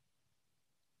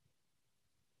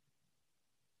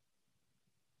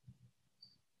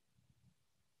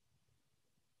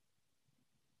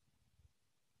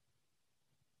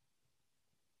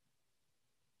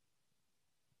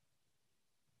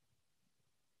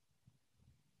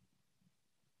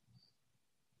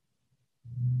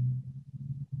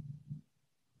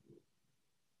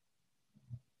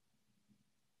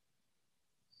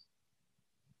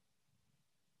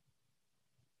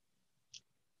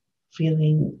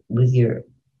 Feeling with your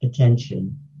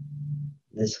attention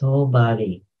this whole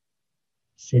body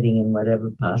sitting in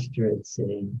whatever posture it's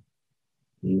sitting,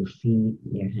 your feet,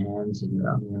 your hands, and your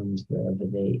arms, wherever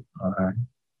they are.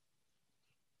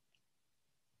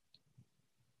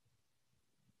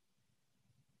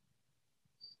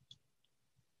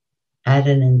 add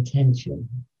an intention.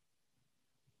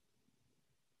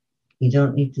 You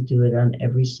don't need to do it on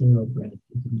every single breath.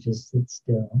 You can just sit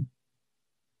still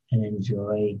and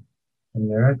enjoy the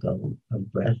miracle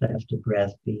of breath after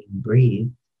breath being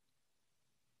breathed.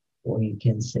 Or you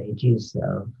can say to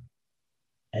yourself,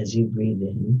 as you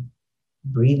breathing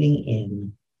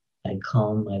in, I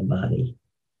calm my body.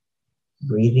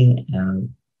 Breathing out,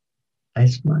 I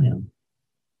smile.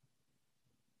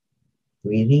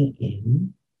 Breathing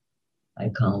in, I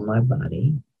calm my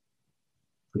body.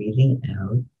 Breathing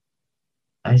out,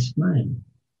 I smile.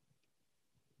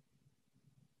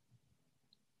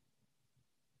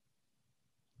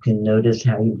 You can notice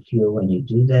how you feel when you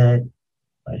do that,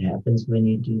 what happens when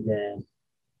you do that,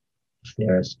 if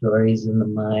there are stories in the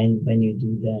mind when you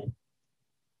do that,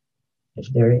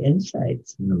 if there are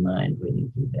insights in the mind when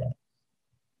you do that.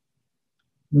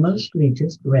 Mostly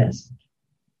just rest.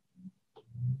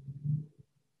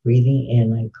 Breathing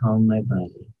in, I calm my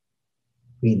body.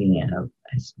 Breathing out,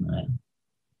 I smile.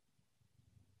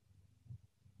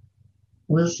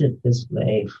 We'll sit this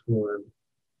way for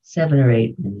 7 or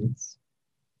 8 minutes.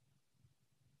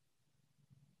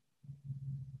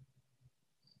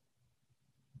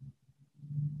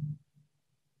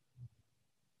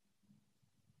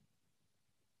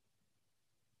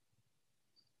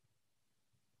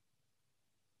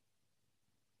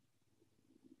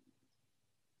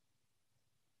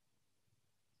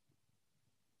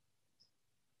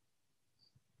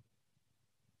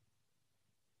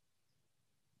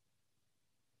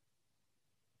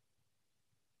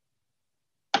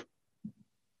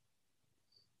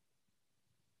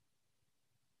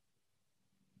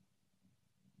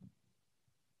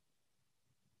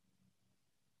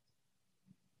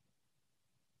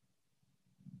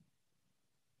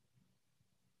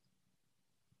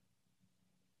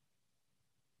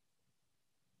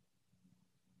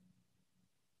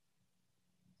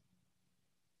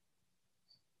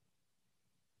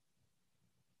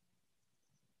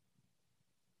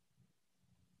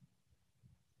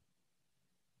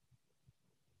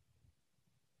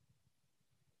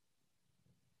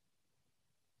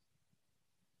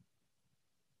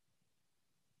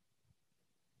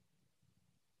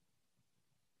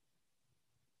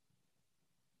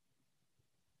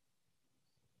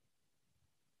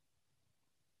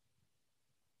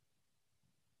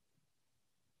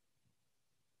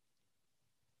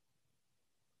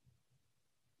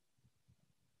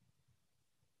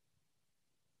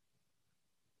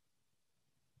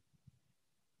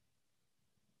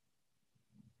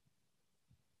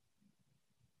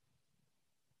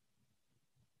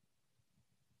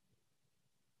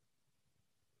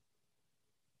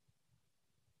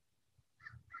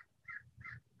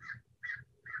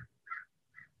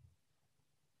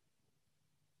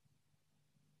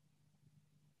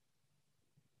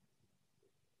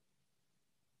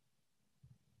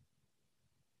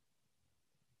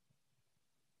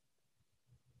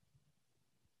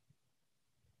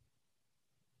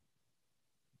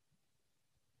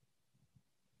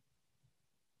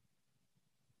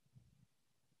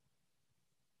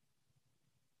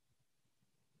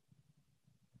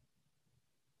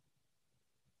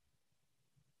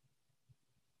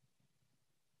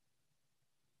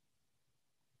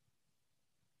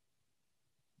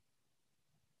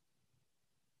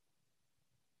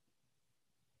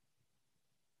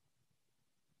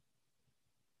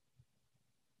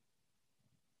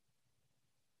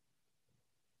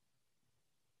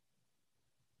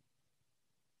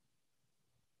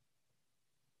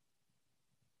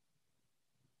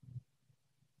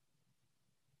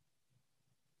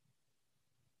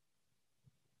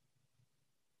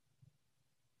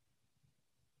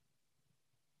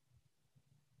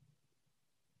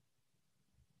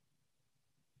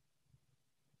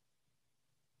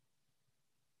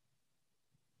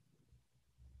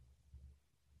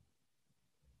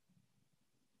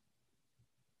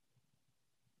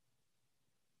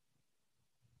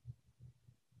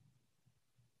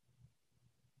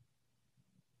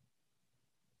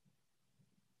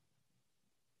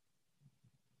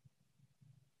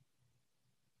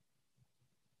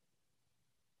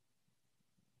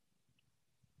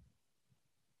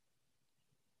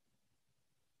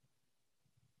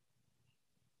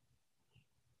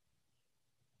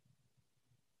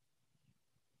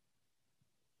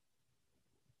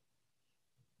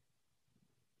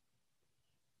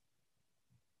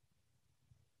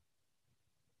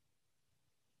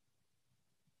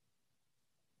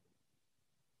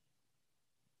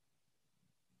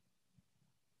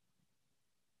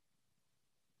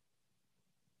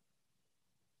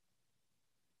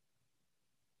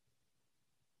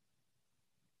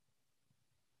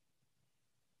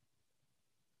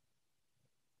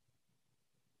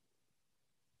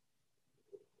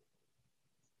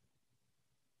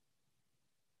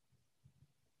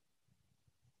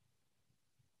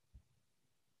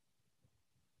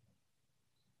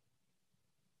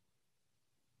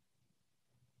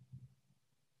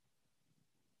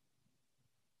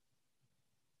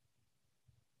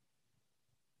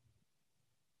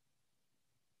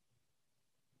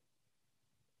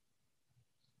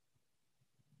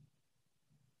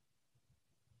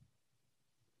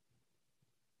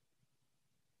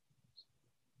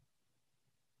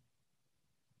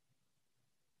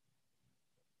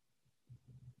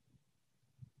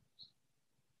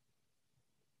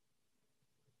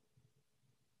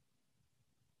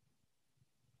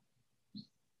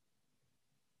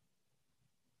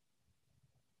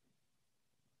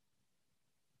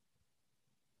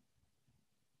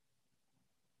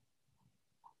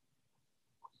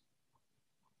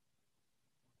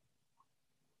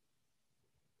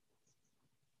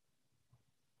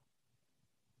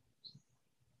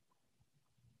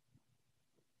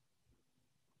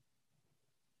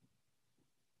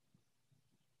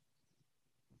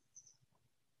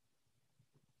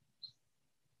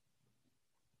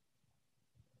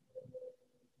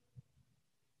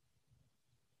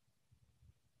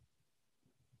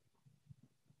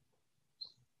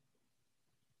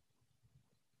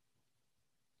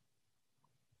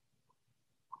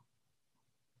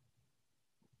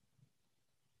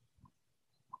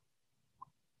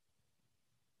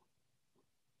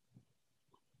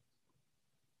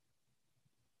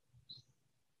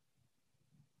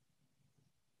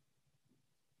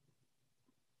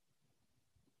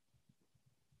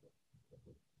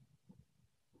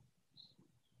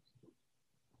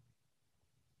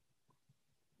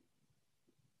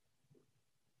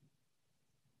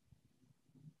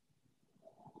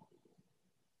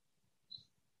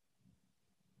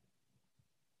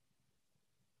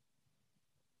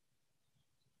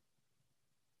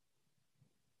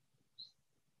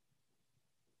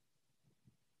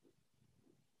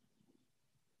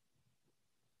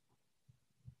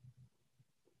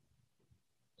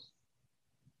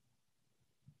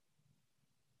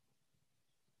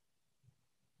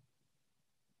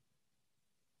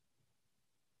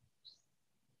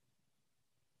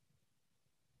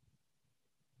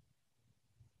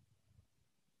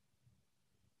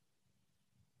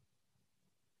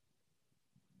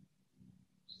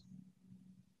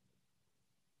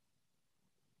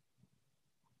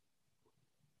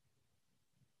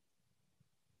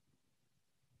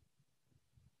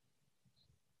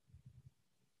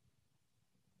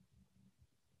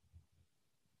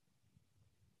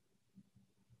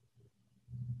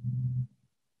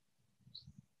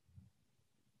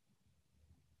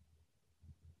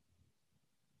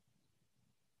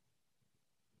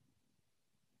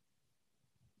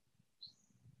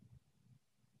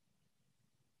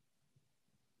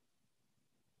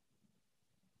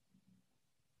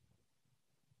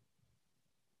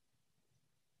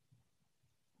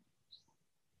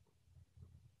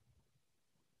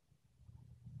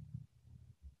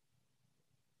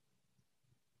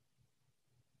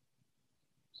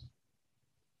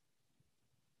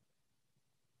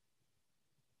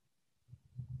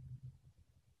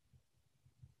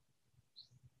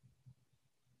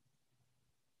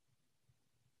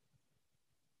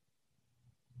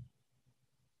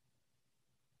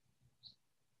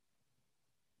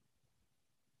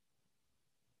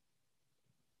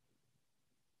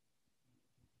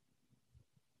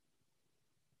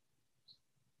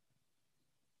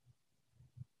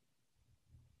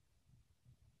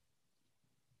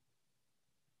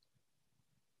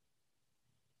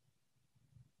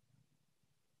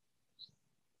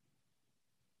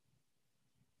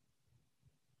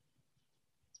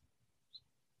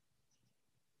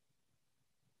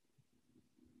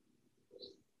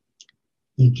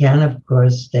 You can, of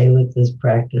course, stay with this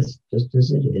practice just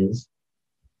as it is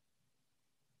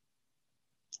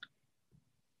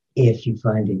if you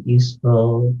find it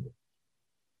useful,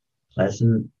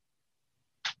 pleasant,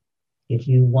 if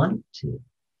you want to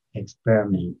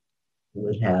experiment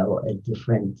with how a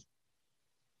different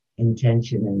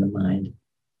intention in the mind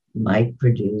might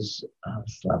produce a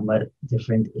somewhat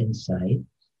different insight.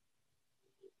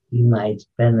 You might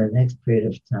spend the next period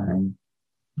of time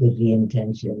with the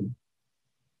intention,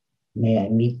 may I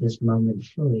meet this moment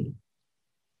fully.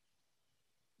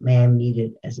 May I meet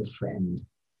it as a friend.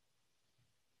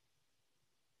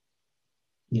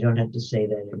 You don't have to say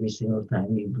that every single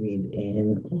time you breathe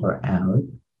in or out.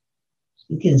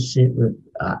 You can sit with,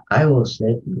 I will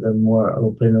sit with a more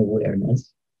open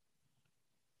awareness,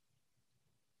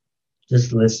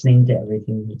 just listening to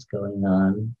everything that's going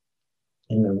on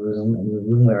in the room. In the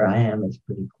room where I am, it's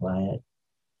pretty quiet.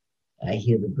 I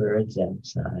hear the birds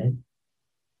outside.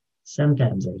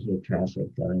 Sometimes I hear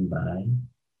traffic going by.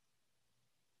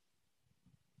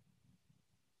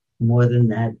 More than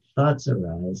that, thoughts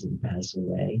arise and pass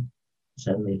away.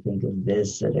 Suddenly think of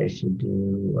this that I should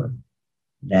do, or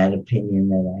that opinion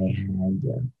that I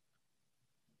had.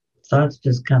 Thoughts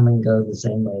just come and go the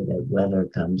same way that weather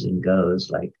comes and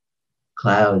goes, like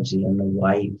clouds. You don't know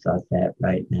why you thought that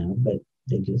right now, but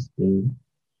they just do.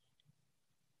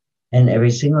 And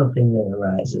every single thing that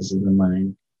arises in the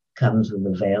mind comes with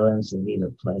a valence of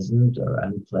either pleasant or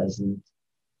unpleasant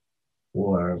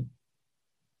or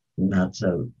not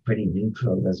so, pretty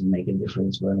neutral, doesn't make a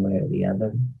difference one way or the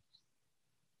other.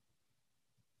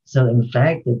 So in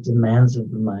fact, it demands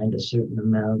of the mind a certain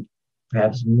amount,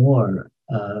 perhaps more,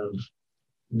 of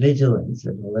vigilance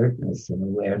and alertness and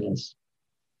awareness.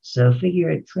 So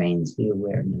figure it trains the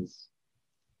awareness.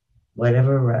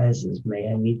 Whatever arises,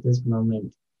 may I meet this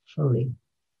moment fully.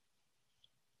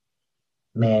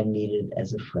 May I meet it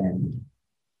as a friend.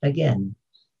 Again,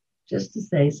 just to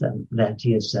say that to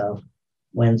yourself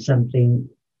when something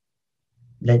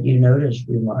that you notice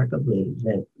remarkably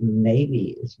that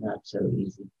maybe is not so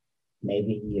easy.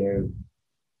 Maybe your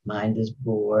mind is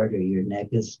bored or your neck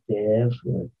is stiff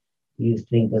or you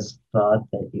think a thought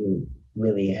that you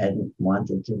really hadn't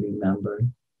wanted to remember.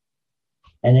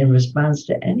 And in response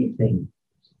to anything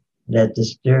that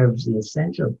disturbs the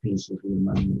essential piece of your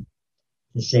mind,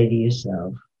 to say to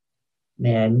yourself,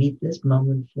 may I meet this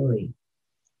moment fully.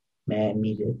 May I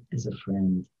meet it as a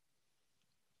friend.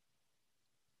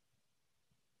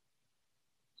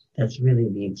 that's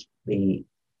really the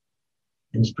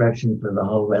instruction for the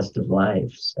whole rest of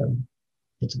life. So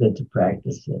it's good to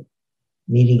practice it,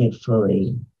 meeting it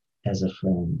fully as a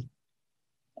friend.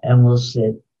 And we'll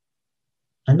sit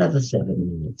another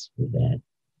 7 minutes with that.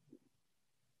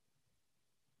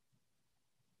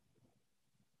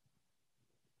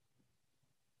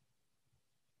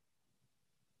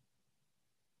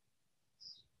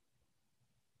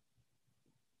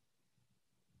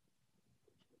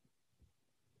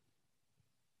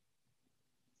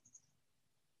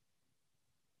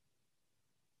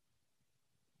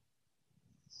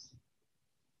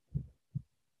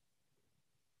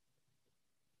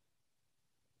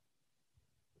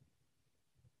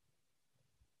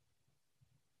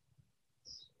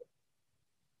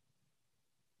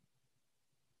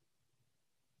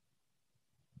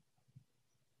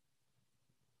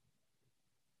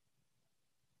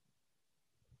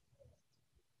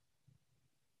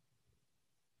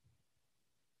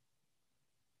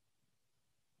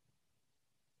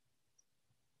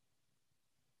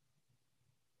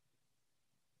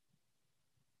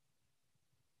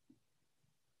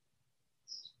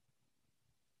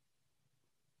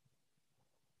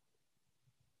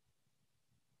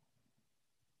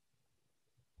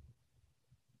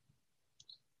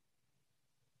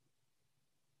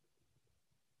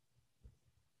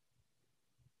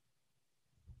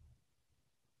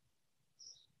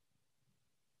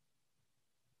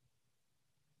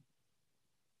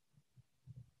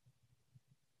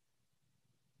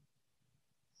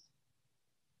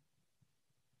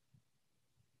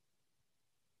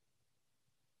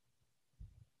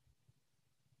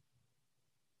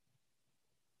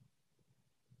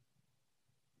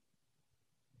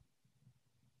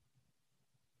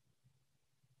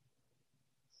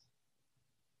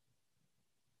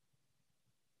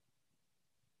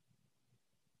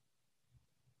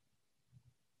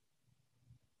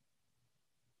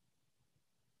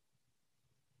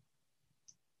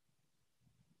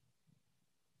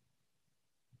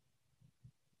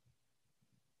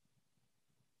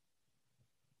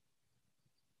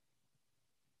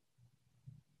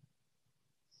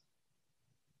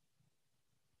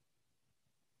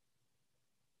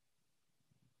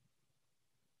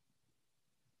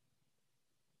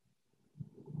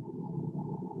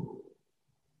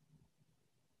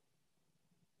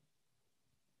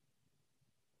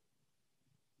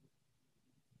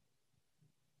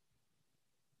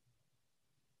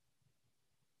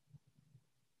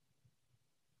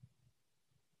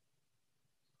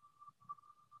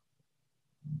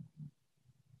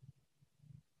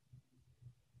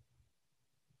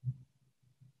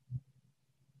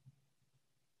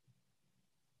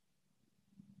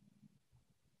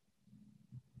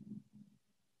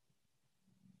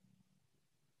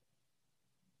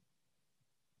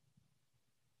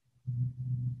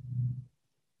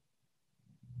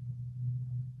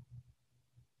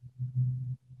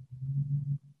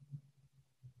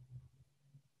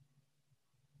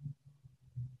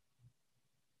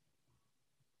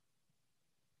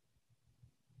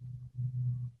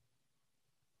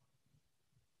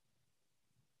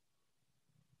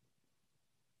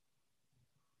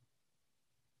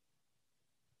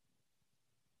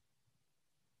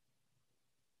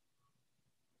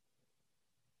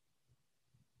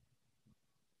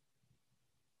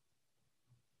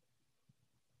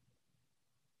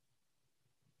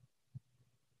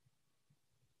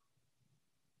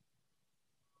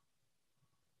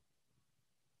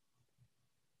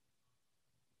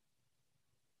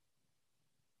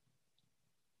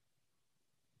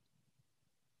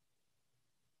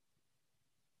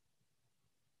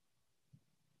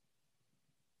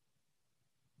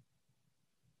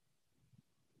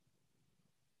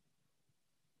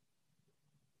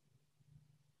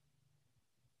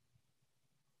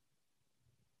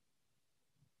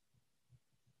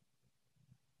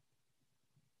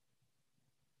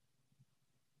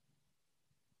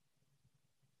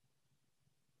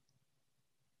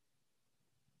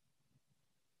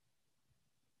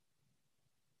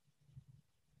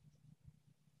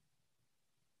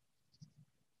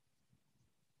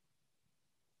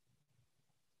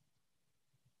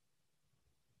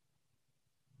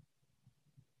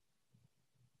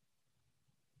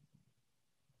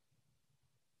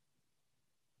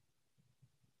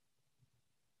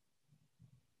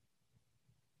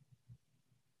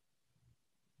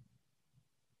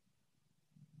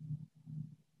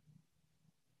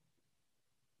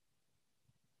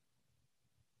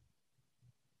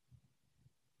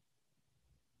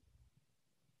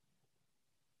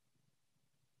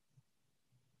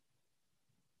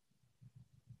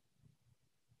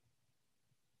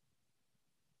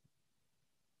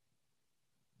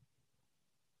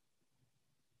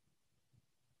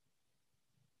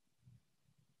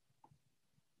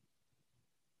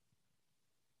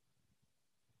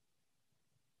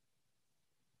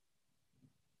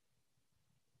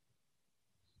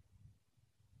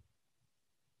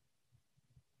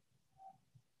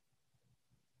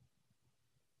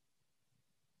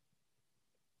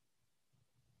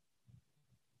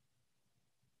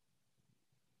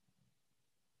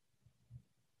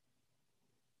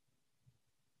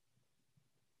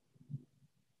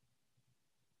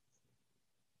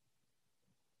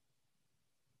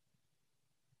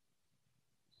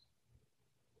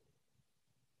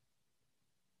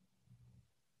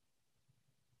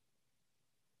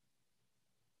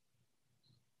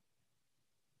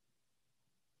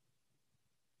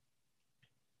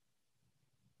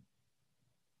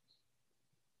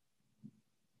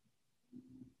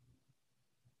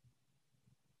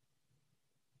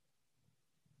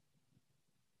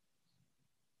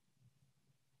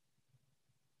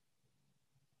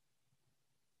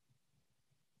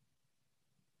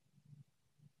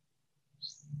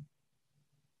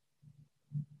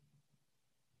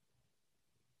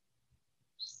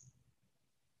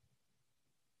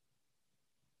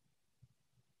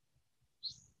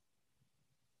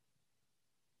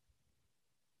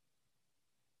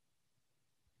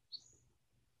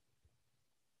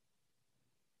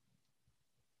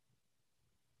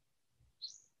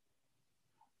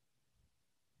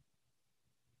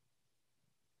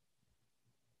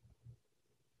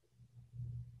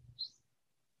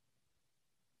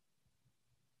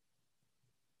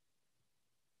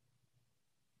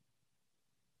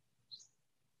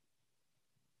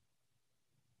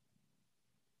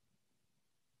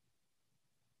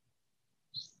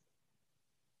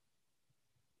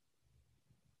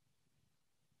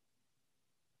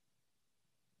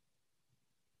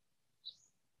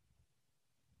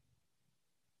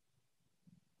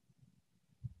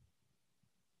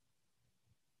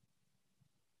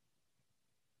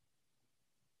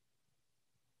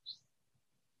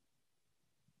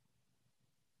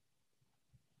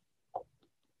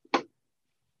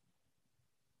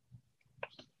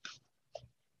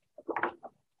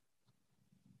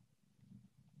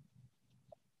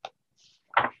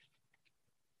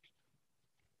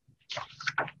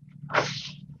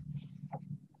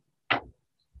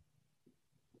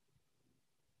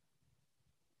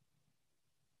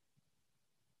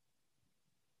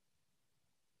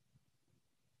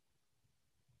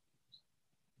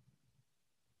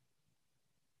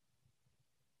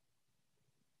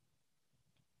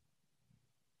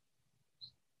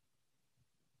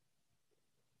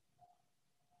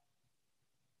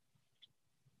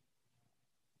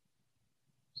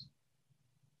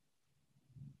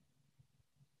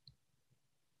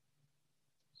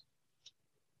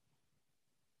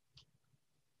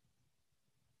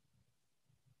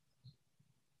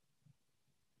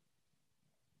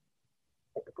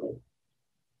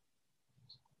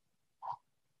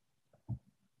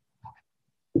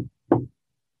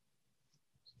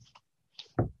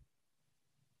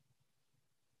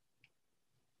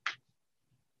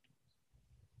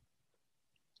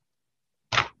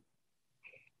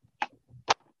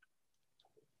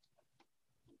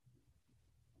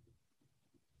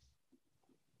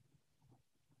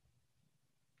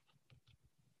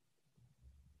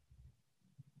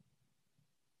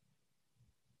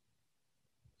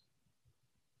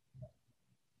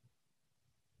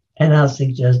 And I'll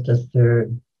suggest a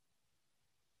third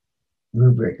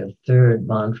rubric, a third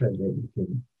mantra that you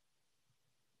can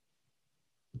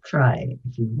try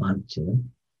if you want to.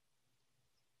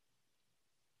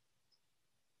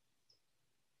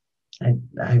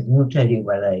 I won't tell you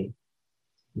what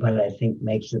I think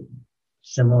makes it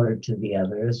similar to the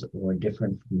others or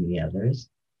different from the others,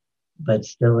 but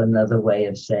still another way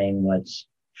of saying what's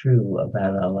true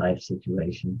about our life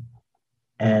situation.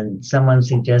 And someone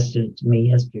suggested it to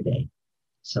me yesterday.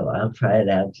 So I'll try it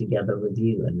out together with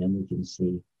you, and then we can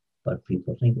see what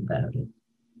people think about it.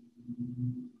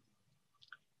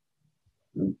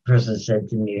 The person said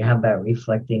to me, how about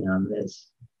reflecting on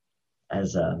this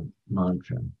as a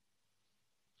mantra?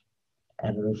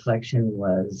 And the reflection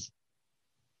was,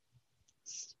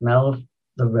 smell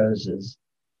the roses,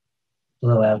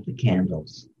 blow out the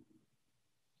candles.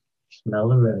 Smell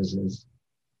the roses,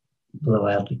 blow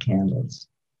out the candles.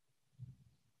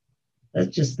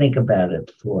 Let's just think about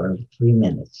it for 3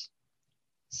 minutes.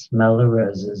 Smell the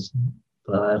roses,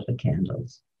 blow out the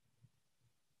candles.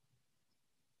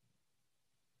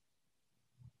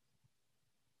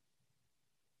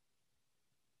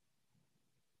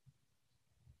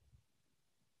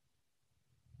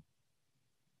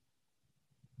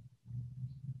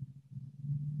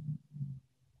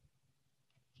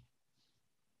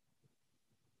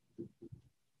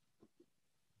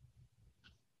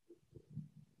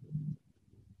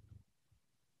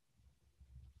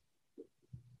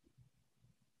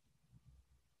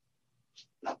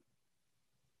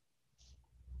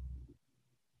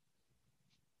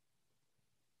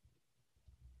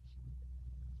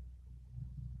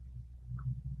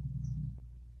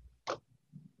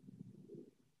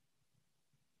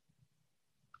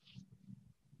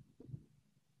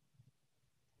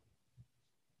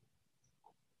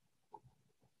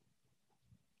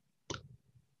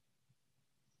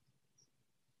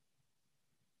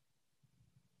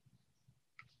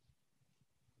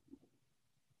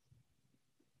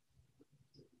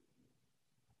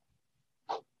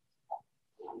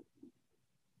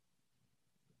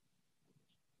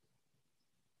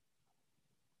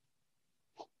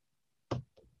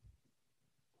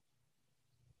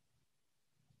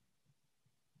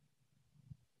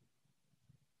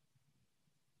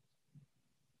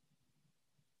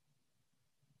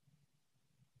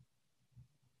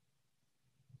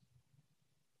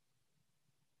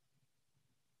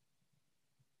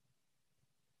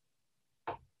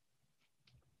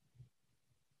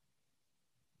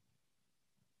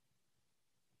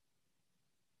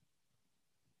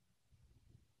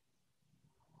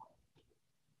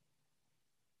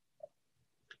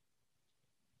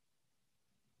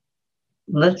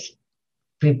 Let's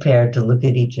prepare to look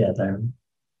at each other,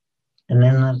 and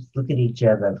then let's look at each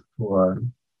other for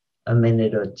a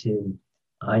minute or two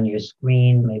on your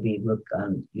screen. Maybe look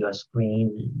on your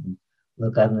screen, and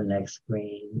look on the next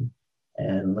screen,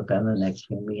 and look on the next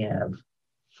screen. We have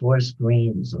 4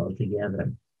 screens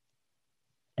altogether.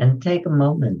 And take a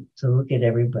moment to look at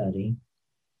everybody.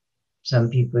 Some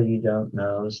people you don't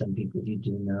know, some people you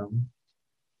do know.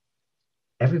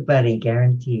 Everybody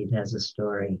guaranteed has a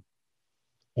story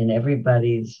in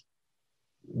everybody's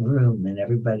room, in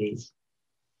everybody's.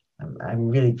 I'm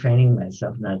really training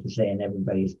myself not to say in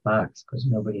everybody's box, because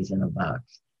nobody's in a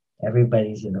box.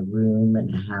 Everybody's in a room,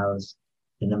 in a house,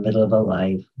 in the middle of a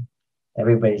life.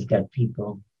 Everybody's got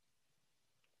people.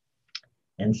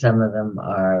 And some of them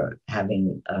are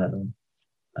having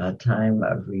a time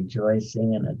of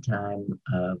rejoicing and a time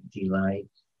of delight.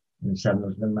 And some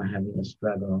of them are having a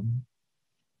struggle.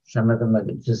 Some of them are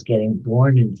just getting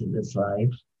born into this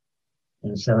life.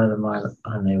 And some of them are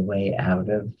on their way out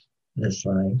of this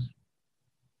life.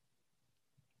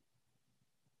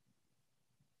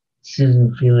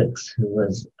 Susan Felix, who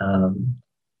was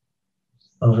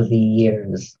over the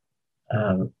years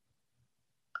um,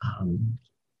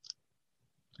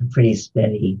 a pretty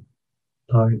steady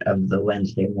part of the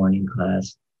Wednesday morning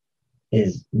class,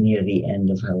 is near the end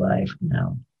of her life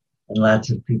now. And lots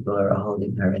of people are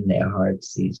holding her in their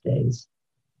hearts these days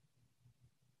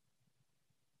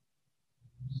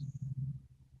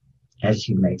as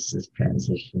she makes this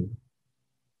transition.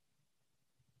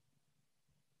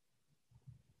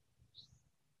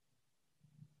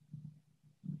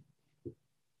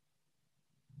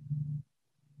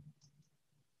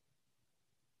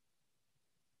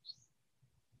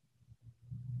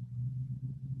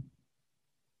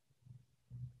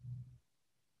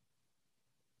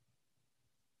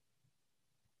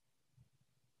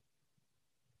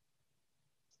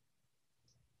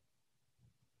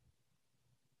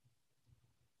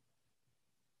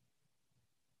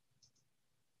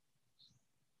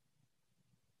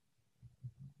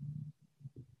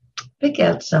 Pick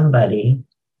out somebody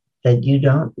that you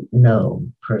don't know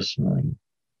personally,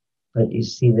 but you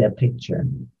see their picture.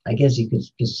 I guess you could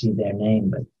just see their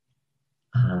name,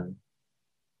 but uh,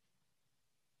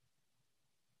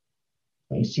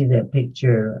 you see their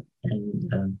picture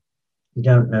and you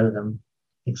don't know them,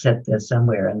 except they're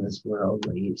somewhere in this world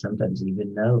where you sometimes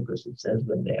even know because it says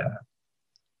where they are.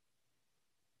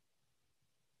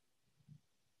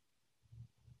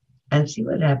 And see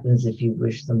what happens if you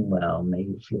wish them well. May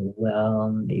you feel well,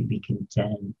 may be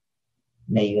content,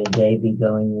 may your day be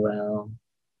going well.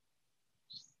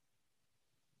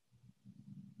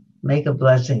 Make a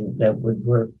blessing that would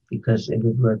work because it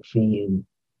would work for you.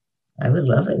 I would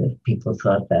love it if people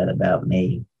thought that about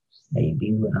me.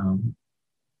 Maybe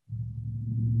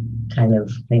kind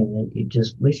of thing that you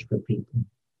just wish for people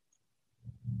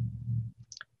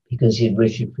because you'd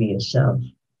wish it for yourself.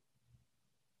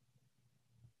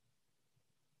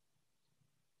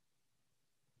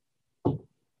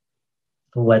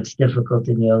 For what's difficult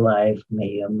in your life, may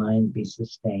your mind be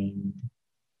sustained.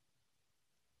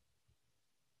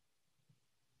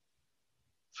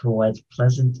 For what's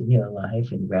pleasant in your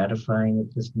life and gratifying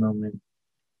at this moment,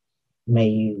 may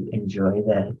you enjoy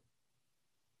that.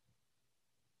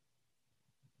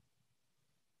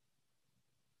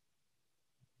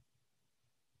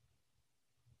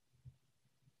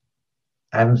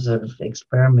 I'm sort of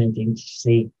experimenting to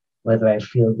see whether I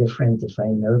feel different if I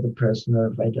know the person or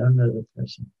if I don't know the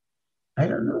person. I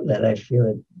don't know that I feel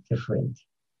it different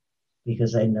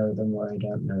because I know them or I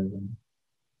don't know them.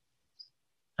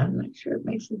 I'm not sure it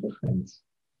makes a difference.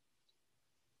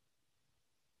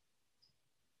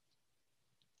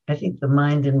 I think the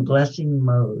mind in blessing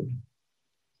mode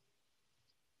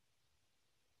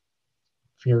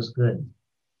feels good.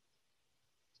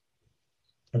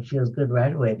 It feels good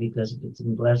right away because if it's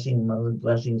in blessing mode,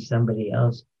 blessing somebody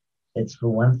else, it's for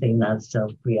one thing not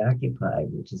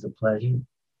self-preoccupied, which is a pleasure.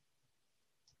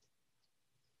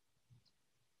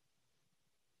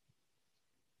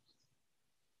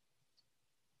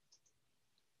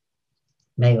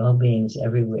 May all beings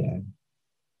everywhere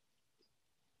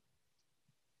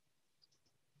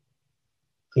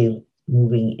be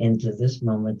moving into this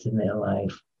moment in their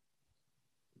life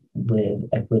with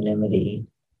equanimity,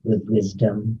 with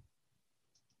wisdom,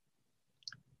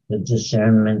 with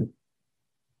discernment,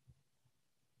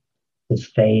 with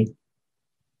faith,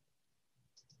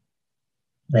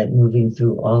 that moving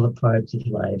through all the parts of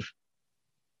life,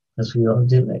 because we all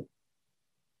do it,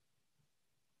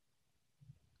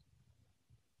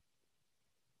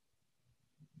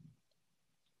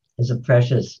 is a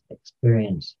precious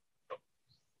experience.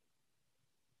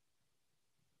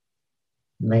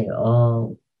 May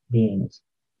all beings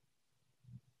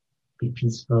be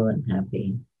peaceful and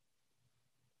happy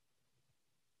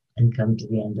and come to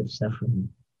the end of suffering.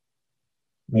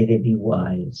 May they be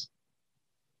wise.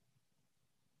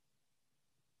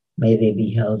 May they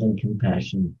be held in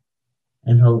compassion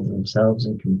and hold themselves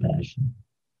in compassion.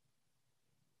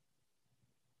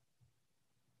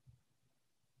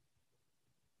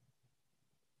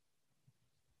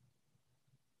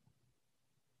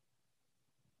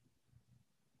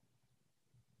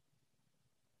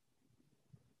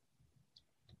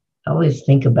 I always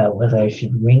think about whether I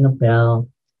should ring a bell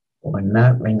or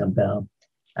not ring a bell.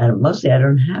 And mostly I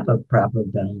don't have a proper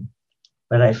bell,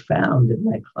 but I found in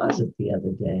my closet the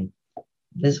other day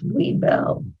this wee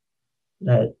bell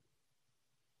that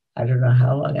I don't know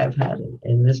how long I've had it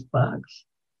in this box.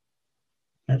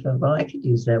 I thought, well, I could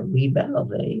use that wee bell.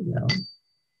 There you go.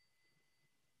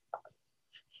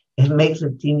 It makes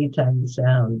a teeny tiny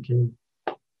sound too.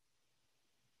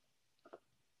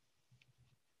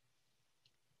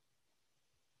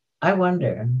 I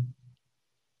wonder.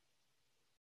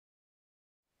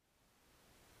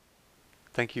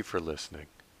 Thank you for listening.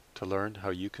 To learn how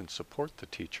you can support the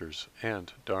teachers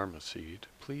and Dharma Seed,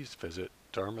 please visit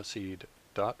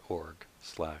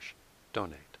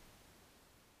dharmaseed.org/donate.